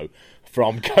cameo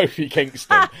from Kofi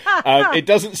Kingston. It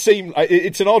doesn't seem...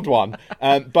 It's an odd one,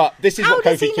 but this is what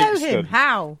Kofi Kingston... How does he know him?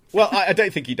 How? Well, I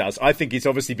don't think he does. I think he's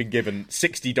obviously been given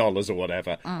 $60 or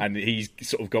whatever, and he's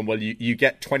sort of gone, well, you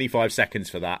get 25 seconds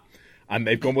for that. And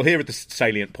they've gone, well, here are the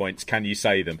salient points. Can you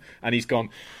say them? And he's gone...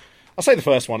 I'll say the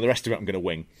first one, the rest of it I'm going to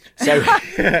wing. So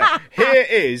here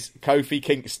is Kofi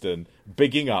Kingston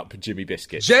bigging up Jimmy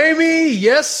Biscuits. Jamie,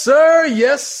 yes, sir.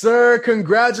 Yes, sir.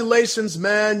 Congratulations,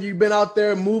 man. You've been out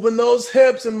there moving those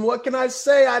hips. And what can I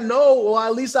say? I know, or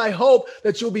at least I hope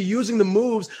that you'll be using the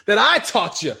moves that I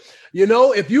taught you. You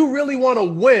know, if you really want to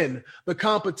win the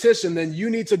competition, then you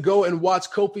need to go and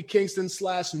watch Kofi Kingston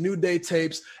 / New Day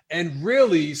tapes and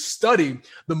really study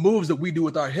the moves that we do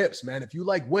with our hips, man. If you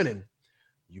like winning,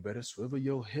 you better swivel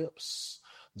your hips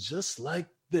just like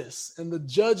this. And the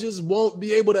judges won't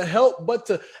be able to help but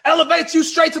to elevate you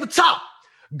straight to the top.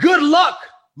 Good luck,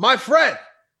 my friend.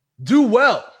 Do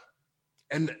well.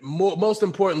 And most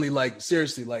importantly, like,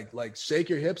 seriously, like shake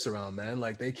your hips around, man.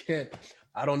 Like, they can't,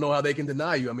 I don't know how they can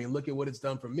deny you. I mean, look at what it's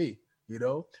done for me,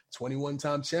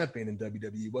 21-time champion in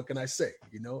WWE. What can I say,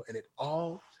 And it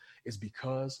all is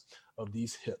because of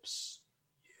these hips.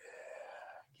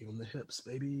 Yeah, give them the hips,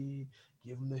 baby.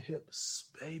 Give them the hips,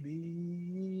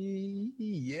 baby.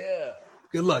 Yeah.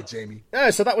 Good luck, Jamie.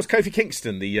 So that was Kofi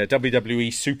Kingston, the WWE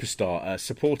superstar,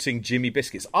 supporting Jimmy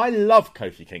Biscuits. I love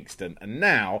Kofi Kingston, and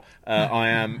now I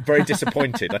am very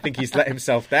disappointed. I think he's let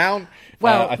himself down.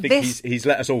 Well, I think he's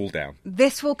let us all down.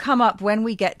 This will come up when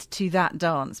we get to that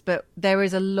dance, but there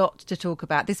is a lot to talk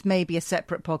about. This may be a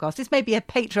separate podcast. This may be a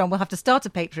Patreon. We'll have to start a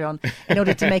Patreon in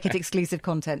order to make it exclusive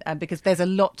content, because there's a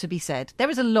lot to be said. There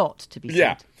is a lot to be said.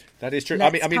 Yeah. That is true.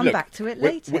 Let's I mean, come look, back to it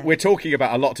later. We're talking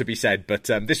about a lot to be said, but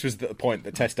this was the point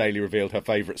that Tess Daly revealed her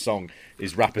favourite song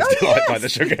is Rapper's Delight by the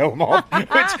Sugar Hill Mob.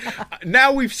 Which,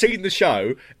 now we've seen the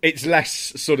show, it's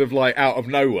less sort of like out of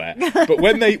nowhere. But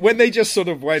when they just sort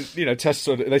of went, Tess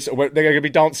sort of went, they're going to be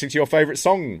dancing to your favourite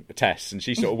song, Tess, and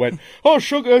she sort of went, oh,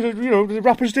 Sugar, the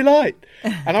Rapper's Delight.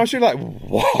 And I was just like,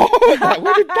 what? Like,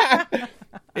 where did that?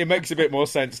 It makes a bit more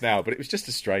sense now, but it was just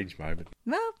a strange moment.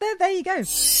 Well, there you go.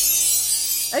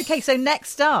 Okay, so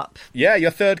next up. Yeah, your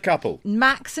third couple.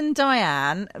 Max and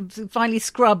Diane finally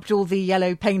scrubbed all the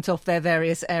yellow paint off their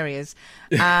various areas.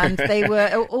 And they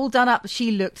were all done up.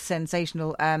 She looked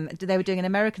sensational. They were doing an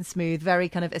American Smooth, very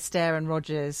kind of Astaire and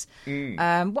Rogers. I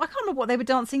can't remember what they were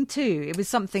dancing to. It was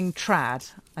something trad,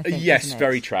 I think. Yes,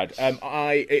 very trad.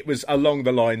 It was along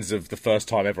the lines of The First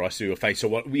Time Ever I Saw Your Face,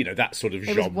 or that sort of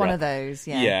genre. It was one of those,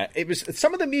 yeah. Yeah, it was.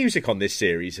 Some of the music on this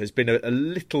series has been a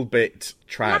little bit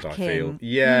trad, lacking. I feel.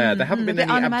 Yeah, there haven't been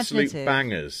any absolute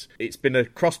bangers. It's been a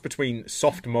cross between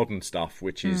soft modern stuff,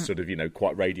 which is sort of,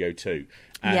 quite Radio 2,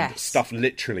 and stuff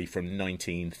literally from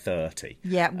 1930.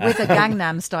 Yeah, with a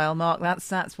Gangnam Style, Mark.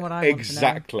 That's what I want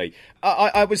exactly. to know.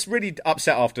 I was really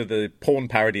upset after the porn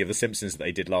parody of The Simpsons that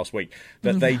they did last week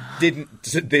that they didn't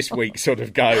this week sort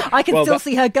of go. I can still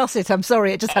see her gusset. I'm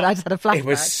sorry, I just had a flashback. It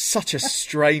was such a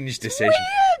strange decision.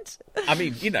 Weird. I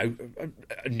mean,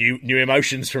 new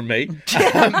emotions from me.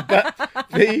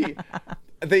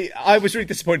 But I was really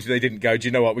disappointed they didn't go, do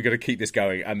you know what, we're going to keep this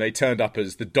going. And they turned up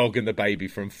as the dog and the baby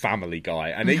from Family Guy.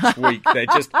 And each week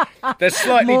they're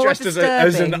slightly More dressed as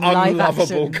an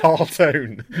unlovable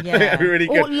cartoon. Yeah. Really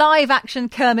good. Or live action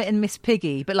Kermit and Miss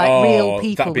Piggy, but like real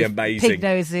people. That'd be amazing. Pig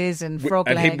noses and frog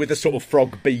legs. And him with a sort of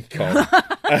frog beak on.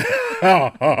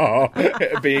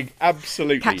 Being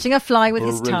absolutely catching a fly with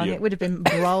brilliant. His tongue. It would have been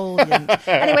brilliant.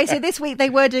 Anyway, so this week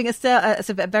they were doing a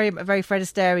very, very Fred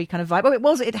Astaire kind of vibe.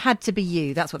 Oh, it had to be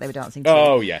you. That's what they were dancing to.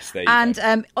 Oh yes, there you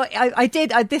go. I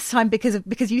did this time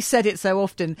because you said it so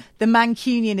often. The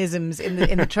Mancunianisms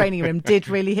in the training room did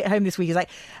really hit home this week. It's like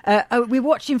we're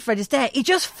watching Fred Astaire. He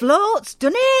just flirts,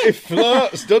 doesn't he? He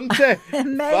flirts, doesn't he?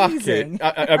 Amazing.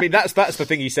 I mean, that's the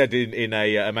thing he said in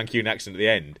a Mancunian accent at the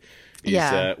end.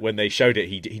 When they showed it,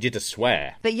 he did a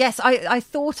swear. But yes, I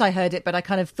thought I heard it, but I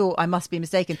kind of thought I must be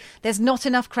mistaken. There's not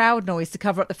enough crowd noise to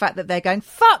cover up the fact that they're going,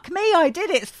 fuck me, I did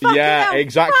it. Fucking hell,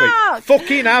 exactly. Fuck.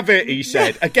 Fucking have it, he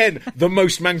said. Again, the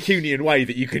most Mancunian way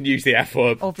that you can use the F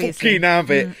word. Obviously. Fucking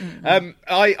have it.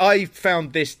 I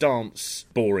found this dance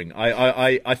boring.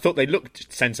 I thought they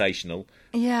looked sensational.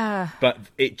 Yeah. But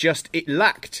it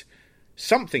lacked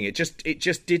something. It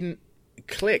just didn't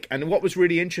click. And what was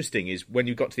really interesting is when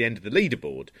you got to the end of the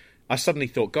leaderboard, I suddenly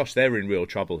thought, gosh, they're in real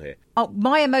trouble here. Oh,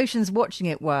 my emotions watching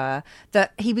it were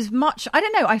that he was I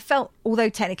don't know, I felt, although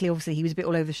technically, obviously, he was a bit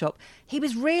all over the shop, he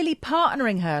was really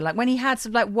partnering her. Like when he had sort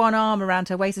of like one arm around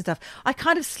her waist and stuff, I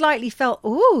kind of slightly felt,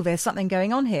 oh, there's something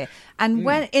going on here. And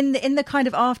when in the kind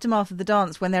of aftermath of the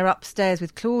dance, when they're upstairs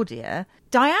with Claudia,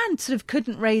 Diane sort of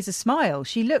couldn't raise a smile.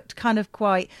 She looked kind of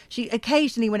she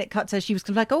occasionally when it cut to her, she was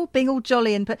kind of like, oh, being all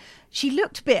jolly, but she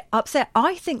looked a bit upset.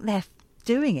 I think they're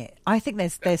doing it. I think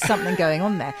there's something going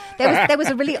on there. There was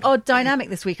a really odd dynamic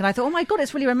this week, and I thought, oh my god,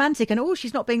 it's really romantic, and oh,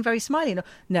 she's not being very smiley.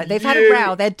 No, they've had a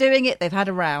row. They're doing it. They've had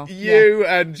a row.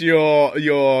 And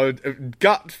your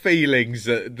gut feelings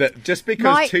that just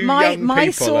because two young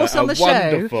people are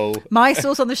wonderful. My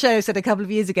source on the show said a couple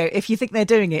of years ago, if you think they're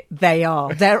doing it, they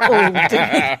are. They're all doing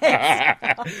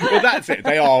it. Well, that's it.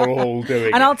 They are all doing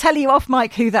it. And I'll tell you off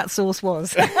mic who that source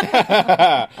was.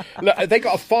 Look, they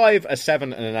got a 5, a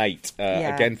 7, and an 8.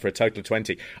 Again for a total of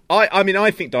 20. I mean,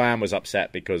 I think Diane was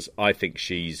upset because I think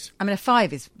she's... I mean, a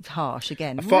 5 is harsh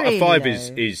again. A 5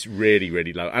 is really,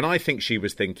 really low. And I think she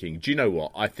was thinking, do you know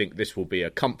what? I think this will be a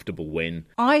comfortable win.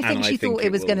 I think she thought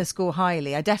it was going to score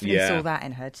highly. I definitely saw that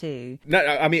in her too. No,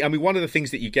 I mean, one of the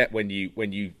things that you get when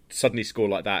you suddenly score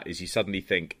like that is you suddenly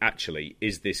think, actually,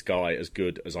 is this guy as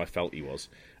good as I felt he was?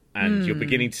 And you're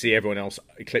beginning to see everyone else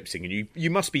eclipsing, and you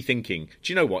must be thinking,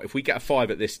 do you know what? If we get a 5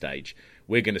 at this stage,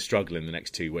 we're going to struggle in the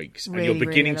next 2 weeks. Really, and you're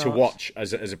beginning really to watch,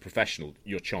 as a professional,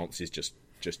 your chances just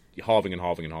just halving and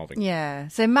halving and halving. Yeah.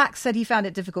 So Max said he found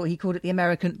it difficult. He called it the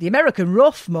American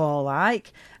rough, more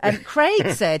like. And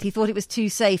Craig said he thought it was too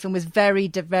safe and was very,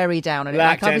 very down on it.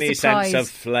 Lacked I was any surprised. sense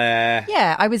of flair.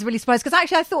 Yeah, I was really surprised because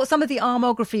actually I thought some of the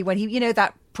armography when he,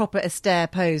 that proper austere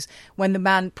pose when the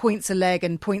man points a leg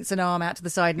and points an arm out to the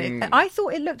side. And I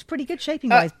thought it looked pretty good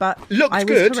shaping-wise, but I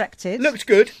was corrected. Looked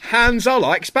good. Hands are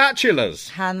like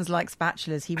spatulas. Hands like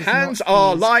spatulas. Hands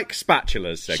are like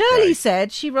spatulas, said Shirley Craig.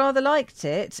 said she rather liked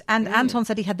it. And Anton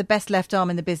said he had the best left arm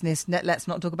in the business. Let's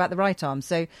not talk about the right arm.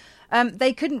 So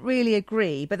they couldn't really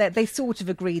agree, but they sort of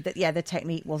agreed that, the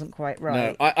technique wasn't quite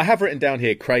right. No, I have written down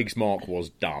here, Craig's mark was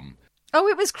dumb. Oh,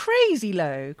 it was crazy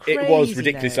low. It was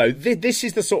ridiculous low. This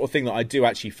is the sort of thing that I do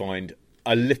actually find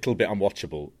a little bit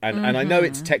unwatchable. And I know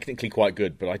it's technically quite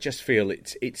good, but I just feel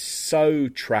it's so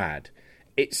trad.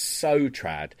 It's so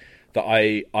trad that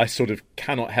I sort of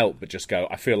cannot help but just go,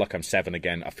 I feel like I'm 7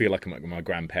 again. I feel like I'm at my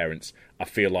grandparents. I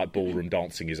feel like ballroom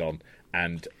dancing is on.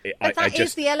 And that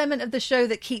is the element of the show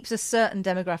that keeps a certain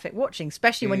demographic watching,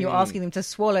 especially when you're asking them to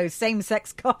swallow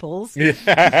same-sex couples. You need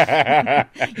to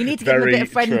give them a bit of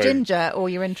Fred and Ginger or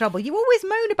you're in trouble. You always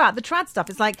moan about the trad stuff.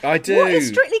 It's like, I do. What is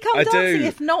Strictly Come Dancing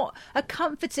if not a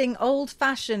comforting,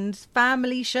 old-fashioned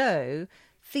family show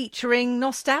featuring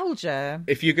nostalgia?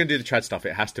 If you're going to do the trad stuff,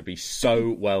 it has to be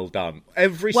so well done.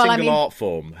 Every single art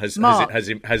form has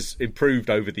improved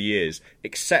over the years,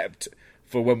 except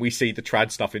for when we see the trad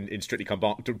stuff in Strictly Come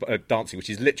Dancing, which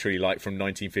is literally like from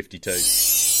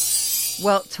 1952.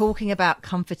 Well, talking about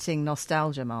comforting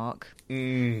nostalgia, Mark.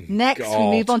 Next,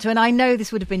 we move on to, and I know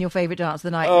this would have been your favourite dance of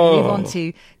the night. We move on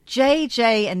to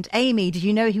JJ and Amy. Did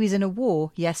you know he was in a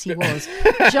war? Yes, he was.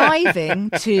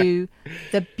 Jiving to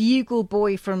the bugle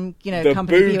boy from,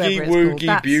 Company B. The boogie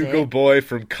woogie bugle boy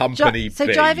from Company B. So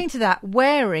jiving to that,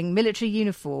 wearing military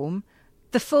uniform.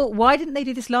 Why didn't they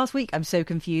do this last week? I'm so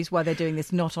confused why they're doing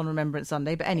this not on Remembrance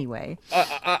Sunday, but anyway.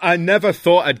 I never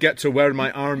thought I'd get to wear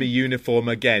my army uniform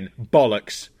again.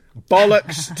 Bollocks.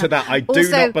 Bollocks to that. I do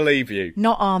not believe you.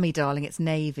 Not army, darling. It's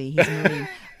navy. He's a Marine.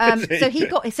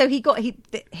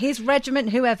 His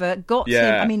regiment, whoever, got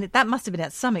him. I mean, that must have been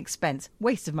at some expense.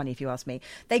 Waste of money, if you ask me.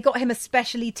 They got him a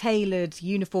specially tailored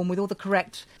uniform with all the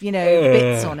correct,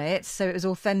 bits on it, so it was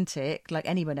authentic, like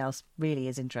anyone else really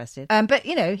is interested. But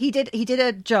he did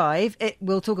a jive.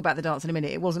 We'll talk about the dance in a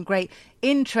minute. It wasn't great.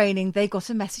 In training, they got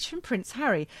a message from Prince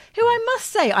Harry, who I must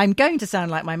say, I'm going to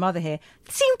sound like my mother here,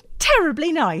 seemed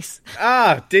terribly nice.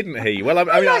 Didn't he? Well,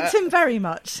 I liked him very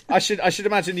much. I should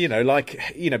imagine,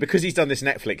 because he's done this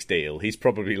Netflix deal, he's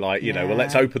probably like, well,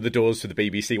 let's open the doors for the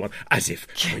BBC one. As if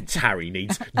Prince Harry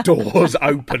needs doors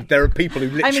opened. There are people who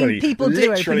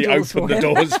literally open the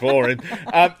doors for him.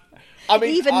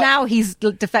 Even now he's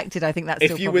defected. I think that's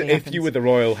still probably happens. If you were the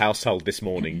royal household this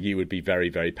morning, you would be very,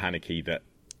 very panicky that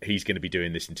he's going to be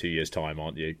doing this in 2 years' time,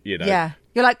 aren't you? Yeah.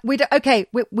 You're like, we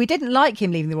didn't like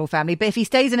him leaving the royal family, but if he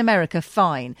stays in America,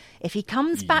 fine. If he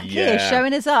comes back here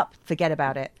showing us up, forget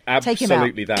about it.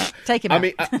 Absolutely that. Take him out. I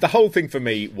mean, the whole thing for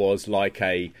me was like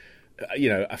a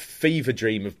fever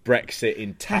dream of Brexit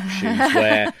in tap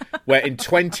shoes where in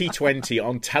 2020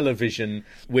 on television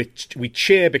we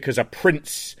cheer because a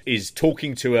prince is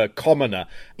talking to a commoner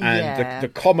and the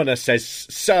commoner says,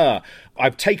 "Sir,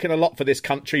 I've taken a lot for this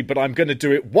country, but I'm going to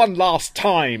do it one last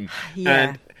time."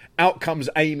 And out comes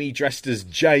Amy dressed as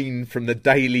Jane from the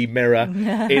Daily Mirror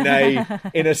in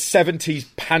a 70s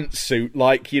pantsuit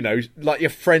like your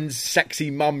friend's sexy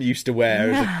mum used to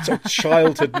wear as a sort of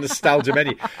childhood nostalgia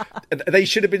menu. They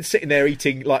should have been sitting there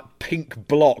eating like pink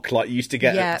block like you used to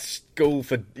get at school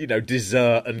for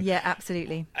dessert, and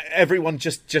absolutely. Everyone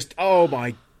just oh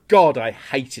my God, I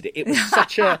hated it. It was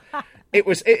such a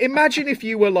imagine if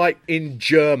you were like in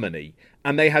Germany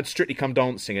and they had Strictly Come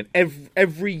Dancing, and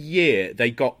every year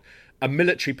they got a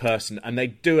military person and they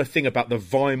do a thing about the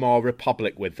Weimar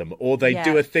Republic with them, or they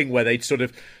do a thing where they'd sort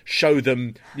of show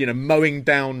them, mowing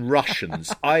down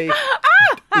Russians. I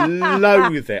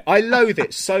loathe it. I loathe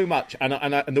it so much.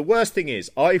 And the worst thing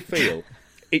is, I feel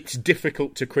it's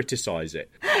difficult to criticise it.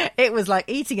 It was like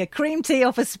eating a cream tea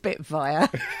off a Spitfire.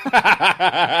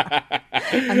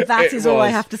 And that is all I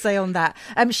have to say on that.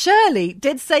 Shirley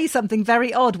did say something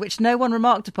very odd, which no one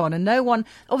remarked upon. And no one,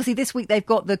 obviously this week they've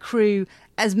got the crew,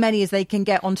 as many as they can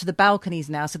get onto the balconies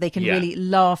now, so they can really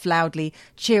laugh loudly,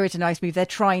 cheer at a nice move. They're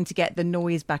trying to get the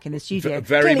noise back in the studio.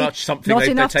 Very Clearly, much something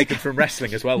they've taken from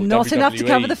wrestling as well. Not WWE enough to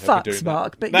cover the fucks,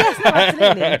 Mark. But yes, no,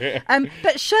 absolutely.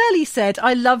 But Shirley said,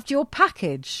 "I loved your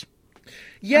package."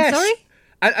 Yes. I'm sorry?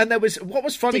 And there was what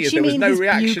was funny Did is she there was mean no his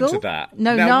reaction bugle? to that.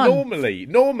 No, now,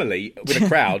 none. normally with a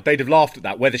crowd, they'd have laughed at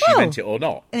that, whether she meant it or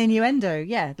not. An innuendo,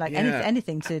 yeah, like Yeah.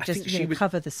 anything to I just think she was-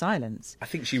 cover the silence. I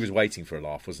think she was waiting for a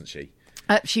laugh, wasn't she?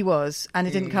 She was, and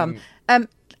it didn't come.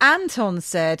 Anton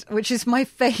said, which is my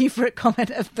favourite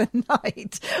comment of the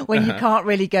night, when you can't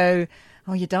really go,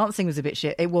 oh, your dancing was a bit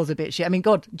shit. It was a bit shit. I mean,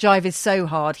 God, jive is so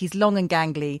hard. He's long and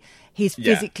gangly. He's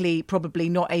physically probably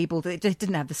not able to, just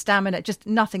didn't have the stamina, just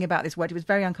nothing about this worked. It was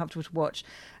very uncomfortable to watch.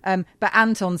 But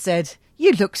Anton said,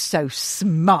 you look so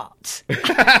smart. Which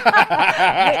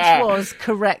was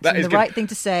correct and the right thing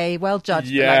to say. Well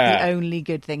judged, but like the only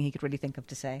good thing he could really think of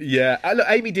to say. Yeah. Look,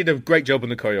 Amy did a great job on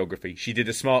the choreography. She did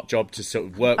a smart job to sort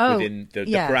of work within the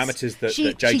parameters that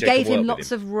JJ She gave can work him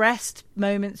lots of rest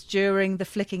moments during the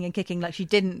flicking and kicking. Like, she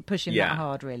didn't push him that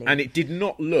hard, really. And it did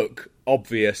not look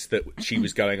obvious that she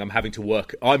was going, I'm having to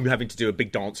do a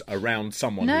big dance around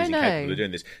someone who's incapable of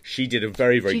doing this. She did a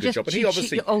very, very good job. And he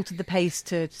obviously altered the pace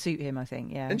to suit him, I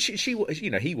think, yeah. And she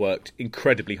he worked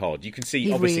incredibly hard. You can see,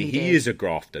 he obviously, really he did. is a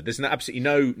grafter. There's absolutely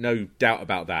no doubt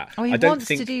about that. Oh, he wants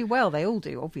to do well. They all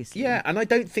do, obviously. Yeah, and I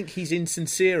don't think he's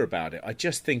insincere about it. I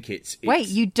just think it's... Wait,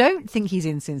 you don't think he's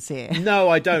insincere? No,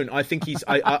 I don't. I think he's...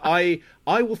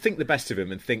 I will think the best of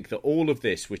him and think that all of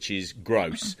this, which is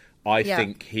gross, I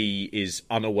think he is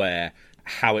unaware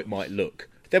how it might look.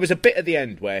 There was a bit at the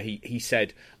end where he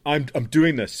said, I'm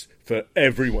doing this for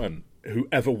everyone who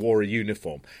ever wore a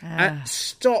uniform. And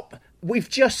stop... We've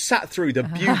just sat through the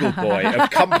Bugle Boy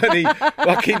of Company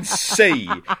fucking C,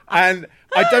 and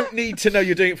I don't need to know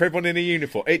you're doing it for everyone in a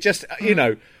uniform. It just,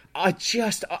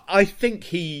 I think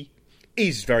he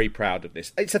is very proud of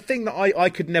this. It's a thing that I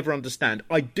could never understand.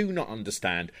 I do not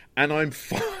understand, and I'm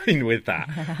fine with that.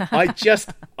 I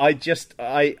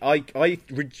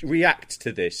react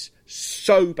to this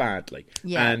so badly,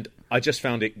 and I just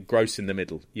found it gross in the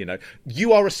middle.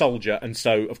 You are a soldier, and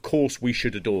so of course we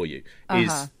should adore you.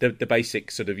 Is the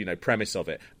basic sort of premise of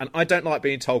it. And I don't like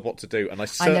being told what to do, and I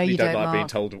certainly don't like being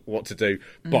told what to do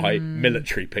by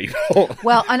military people.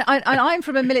 Well, and I'm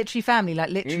from a military family.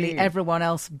 Like, literally everyone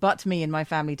else but me and my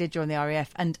family did join the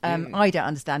RAF, and I don't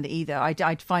understand it either.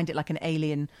 I'd find it like an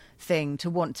alien thing to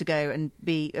want to go and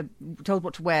be told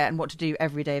what to wear and what to do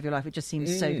every day of your life. It just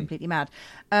seems so completely mad.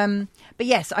 But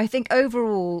yes, I think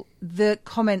overall the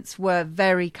comments were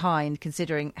very kind,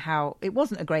 considering how it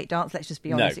wasn't a great dance. Let's just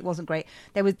be honest, It wasn't great.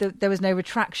 There was no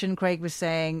retraction. Craig was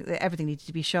saying that everything needed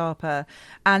to be sharper,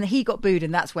 and he got booed,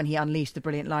 and that's when he unleashed the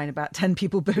brilliant line about 10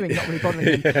 people booing, not really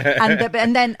bothering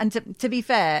him. And to be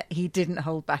fair, he didn't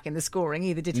hold back in the scoring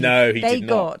either, did he? No, he did not. They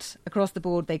got across the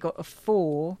board. They got a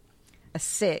 4. A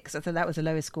 6, I thought that was the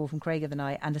lowest score from Craig of the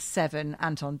night, and a 7,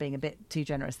 Anton being a bit too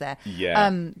generous there. Yeah.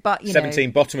 But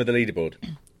 17, bottom of the leaderboard.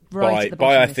 Right at the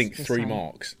by I bottom think this 3 time.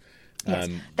 marks. Yes.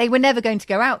 They were never going to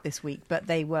go out this week, but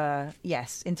they were,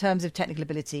 yes, in terms of technical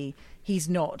ability, he's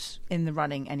not in the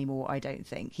running anymore, I don't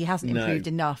think. He hasn't improved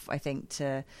enough, I think,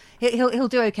 to... He'll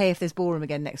do okay if there's ballroom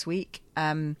again next week.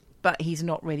 But he's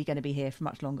not really going to be here for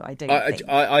much longer, I don't think.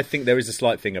 I think there is a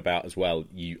slight thing about as well.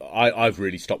 I've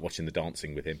really stopped watching the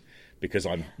dancing with him because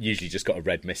I'm usually just got a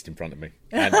red mist in front of me,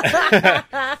 and,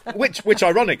 which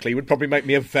ironically would probably make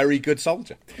me a very good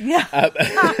soldier. Yeah.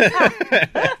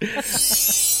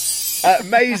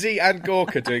 Maisie and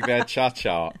Gorka doing their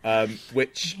cha-cha,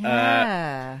 which,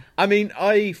 I mean,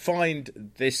 I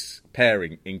find this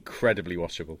pairing incredibly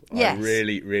watchable. Yes. I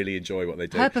really, really enjoy what they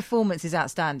do. Her performance is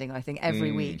outstanding, I think.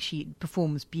 Every week she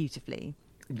performs beautifully.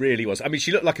 Really was. I mean,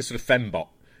 she looked like a sort of fembot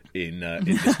in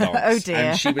this dance. Oh, dear.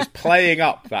 And she was playing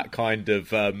up that kind of...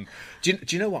 do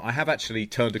you know what? I have actually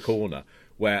turned a corner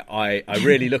where I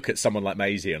really look at someone like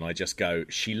Maisie and I just go,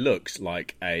 she looks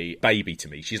like a baby to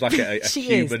me. She's like a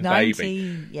human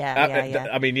baby. Yeah.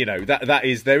 I mean, that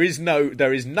is there is nothing.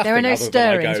 There are no other stirrings.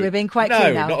 than I go, We're being quite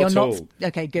clear now. Not You're at not all.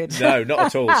 Okay, good. No, not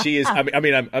at all. She is. I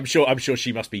mean, I'm sure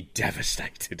she must be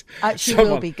devastated. She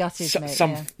will be gutted, mate.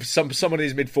 Someone in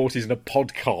his mid-40s in a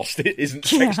podcast isn't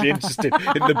sexually interested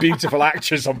in the beautiful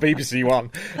actress on BBC One,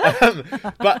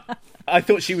 but. I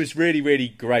thought she was really, really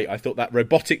great. I thought that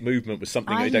robotic movement was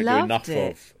something they don't do enough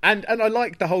of. And I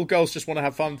like the whole girls just want to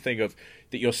have fun thing of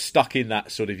that you're stuck in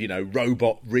that sort of,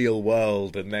 robot real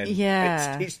world. And then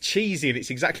it's cheesy and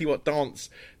it's exactly what dance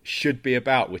should be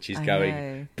about, which is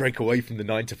break away from the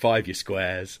 9 to 5, you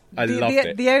squares. I loved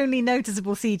it. The only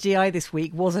noticeable CGI this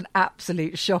week was an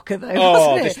absolute shocker, though. Oh,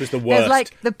 wasn't it? this was the worst. There's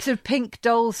like the sort of pink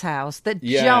doll's house that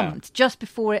jumped just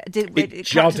before it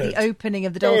cut to the opening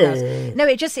of the doll's house. No,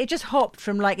 it just hopped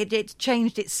from it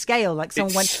changed its scale. Like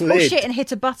someone went, oh shit, and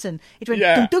hit a button. It went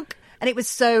dunk dunk. And it was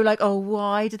so like, oh,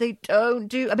 why do they don't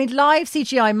do... I mean, live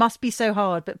CGI must be so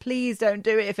hard, but please don't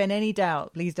do it if in any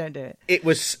doubt. Please don't do it. It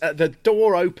was... the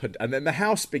door opened and then the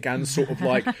house began sort of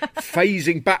like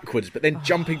phasing backwards, but then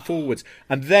jumping forwards.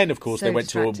 And then, of course, So they went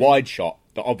to a wide shot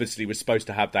that obviously was supposed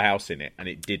to have the house in it, and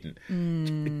it didn't.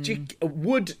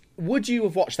 Would you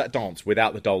have watched that dance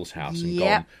without the doll's house and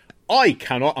gone, I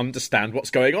cannot understand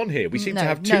what's going on here? We seem to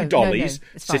have two dollies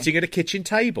sitting at a kitchen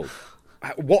table.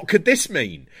 What could this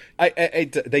mean?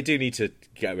 They do need to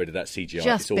get rid of that CGI.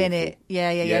 Just bin awful. it.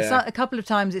 Yeah. So a couple of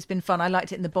times it's been fun. I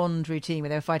liked it in the Bond routine where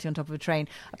they were fighting on top of a train.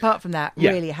 Apart from that,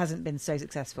 really, it hasn't been so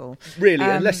successful. Really,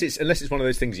 unless it's one of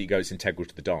those things that you go, it's integral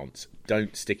to the dance.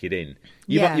 Don't stick it in.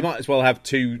 You might as well have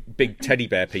two big teddy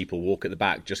bear people walk at the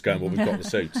back just going, well, we've got the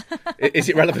suits. Is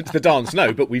it relevant to the dance?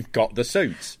 No, but we've got the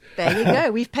suits. There you go.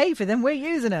 We've paid for them. We're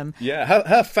using them. Yeah,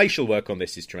 her facial work on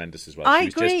this is tremendous as well. I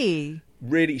agree.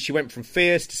 Really, she went from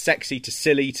fierce to sexy to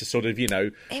silly to sort of, it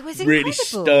was really incredible.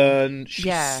 stern.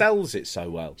 She sells it so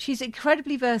well. She's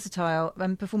incredibly versatile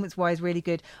and performance-wise really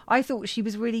good. I thought she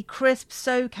was really crisp,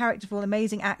 so characterful,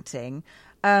 amazing acting.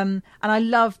 And I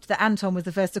loved that Anton was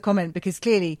the first to comment because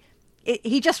clearly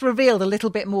he just revealed a little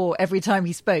bit more every time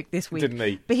he spoke this week. Didn't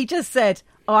he? But he just said,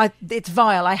 it's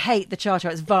vile. I hate the Cha-Cha.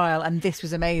 It's vile. And this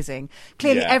was amazing.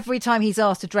 Clearly, every time he's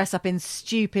asked to dress up in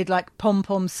stupid, like,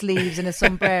 pom-pom sleeves and a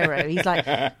sombrero, he's like,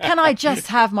 can I just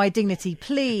have my dignity,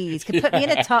 please? Can put me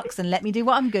in a tux and let me do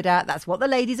what I'm good at. That's what the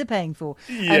ladies are paying for.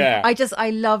 Yeah.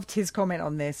 I loved his comment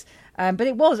on this. But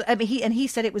it was, he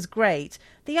said it was great.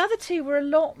 The other two were a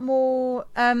lot more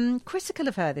critical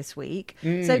of her this week.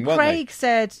 So Craig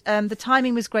said the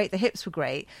timing was great, the hips were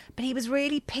great, but he was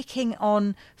really picking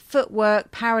on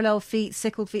footwork, parallel feet,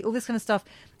 sickled feet, all this kind of stuff.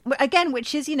 Again,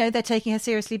 which is, they're taking her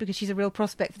seriously because she's a real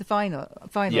prospect for the final.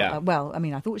 Yeah. Well, I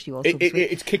mean, I thought she was.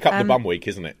 It's kick up the bum week,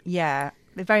 isn't it? Yeah.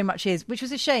 It very much is, which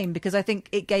was a shame because I think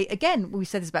it gave, again, we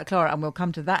said this about Clara and we'll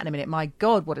come to that in a minute. My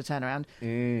God, what a turnaround.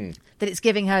 That it's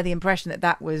giving her the impression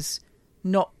that was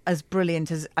not as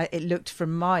brilliant as it looked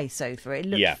from my sofa. It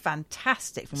looked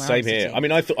fantastic from where I was Same here. sitting. I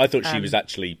mean, I thought she was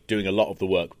actually doing a lot of the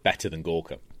work better than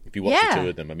Gorka. If you watch the two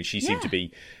of them, I mean, she seemed to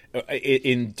be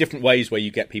in different ways where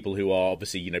you get people who are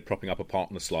obviously, propping up a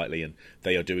partner slightly and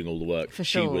they are doing all the work. For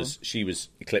sure. She was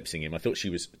eclipsing him. I thought she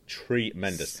was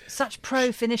tremendous. Such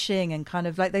pro finishing and kind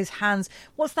of like those hands.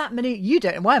 What's that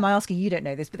maneuver? Why am I asking you don't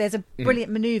know this? But there's a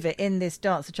brilliant maneuver in this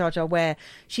dance, the Cha-Cha, where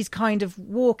she's kind of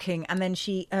walking and then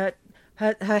she...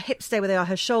 Her hips stay where they are,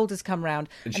 her shoulders come round,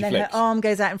 and then flips. her arm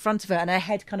goes out in front of her and her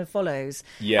head kind of follows.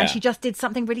 Yeah. And she just did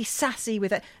something really sassy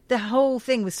with it. The whole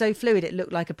thing was so fluid, it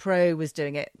looked like a pro was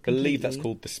doing it completely. I believe that's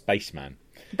called the Spaceman.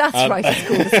 That's right, it's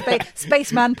called the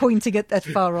Spaceman pointing at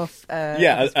far off...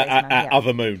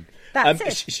 other moon.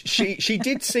 That's it. She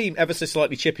did seem ever so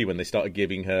slightly chippy when they started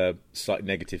giving her slightly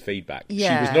negative feedback.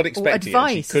 Yeah. She was not expecting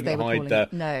it. She couldn't hide the...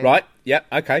 No. Right, yeah,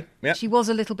 okay. Yeah. She was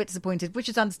a little bit disappointed, which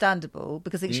is understandable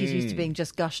because I think she's used to being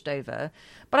just gushed over.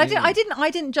 But I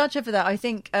didn't judge her for that. I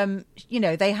think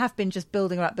they have been just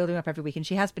building her up every week, and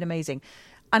she has been amazing.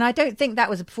 And I don't think that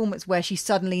was a performance where she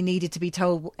suddenly needed to be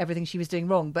told everything she was doing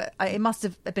wrong. But it must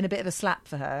have been a bit of a slap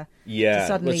for her. Yeah. To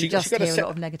suddenly she just got hear a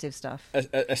lot of negative stuff.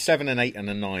 A 7, an 8 and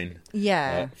a 9.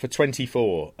 Yeah. For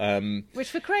 24. Which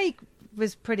for Craig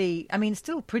was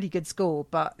still pretty good score.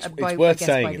 But it's worth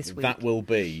saying that will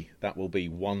be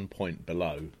 1 point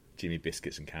below Jimmy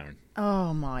Biscuits and Karen.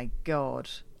 Oh, my God.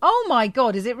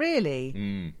 Is it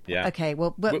really? Yeah. Okay,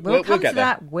 well, we'll come to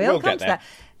that. We'll come to that.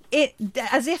 It,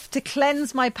 as if to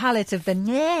cleanse my palate of the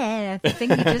thing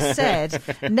you just said.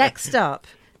 Next up,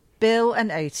 Bill and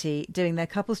Oti doing their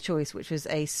couple's choice, which was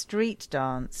a street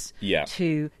dance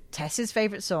to Tess's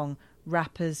favourite song,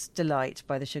 Rapper's Delight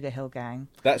by the Sugar Hill Gang.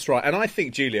 That's right. And I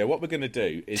think, Julia, what we're going to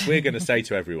do is we're going to say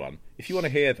to everyone, if you want to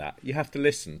hear that, you have to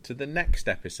listen to the next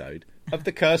episode of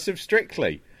The Curse of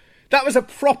Strictly. That was a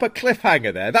proper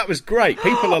cliffhanger there. That was great.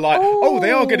 People are like,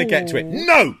 they are going to get to it.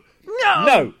 No,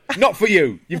 not for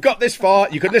you. You've got this far.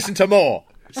 You can listen to more.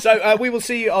 So we will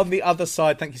see you on the other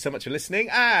side. Thank you so much for listening.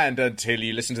 And until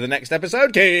you listen to the next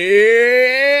episode, keep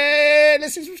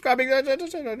listening, subscribing. Love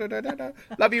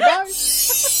you. Bye.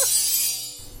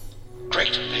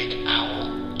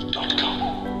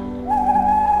 GreatBigOwl.com.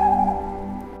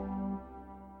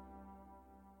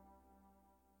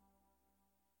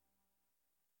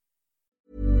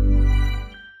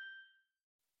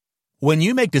 When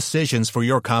you make decisions for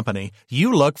your company,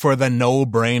 you look for the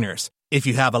no-brainers. If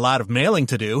you have a lot of mailing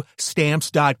to do,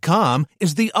 Stamps.com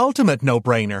is the ultimate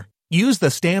no-brainer. Use the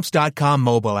Stamps.com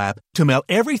mobile app to mail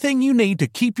everything you need to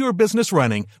keep your business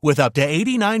running with up to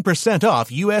 89% off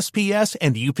USPS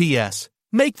and UPS.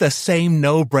 Make the same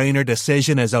no-brainer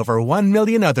decision as over 1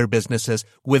 million other businesses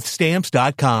with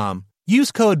Stamps.com.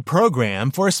 Use code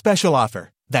PROGRAM for a special offer.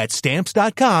 That's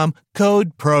Stamps.com,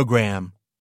 code PROGRAM.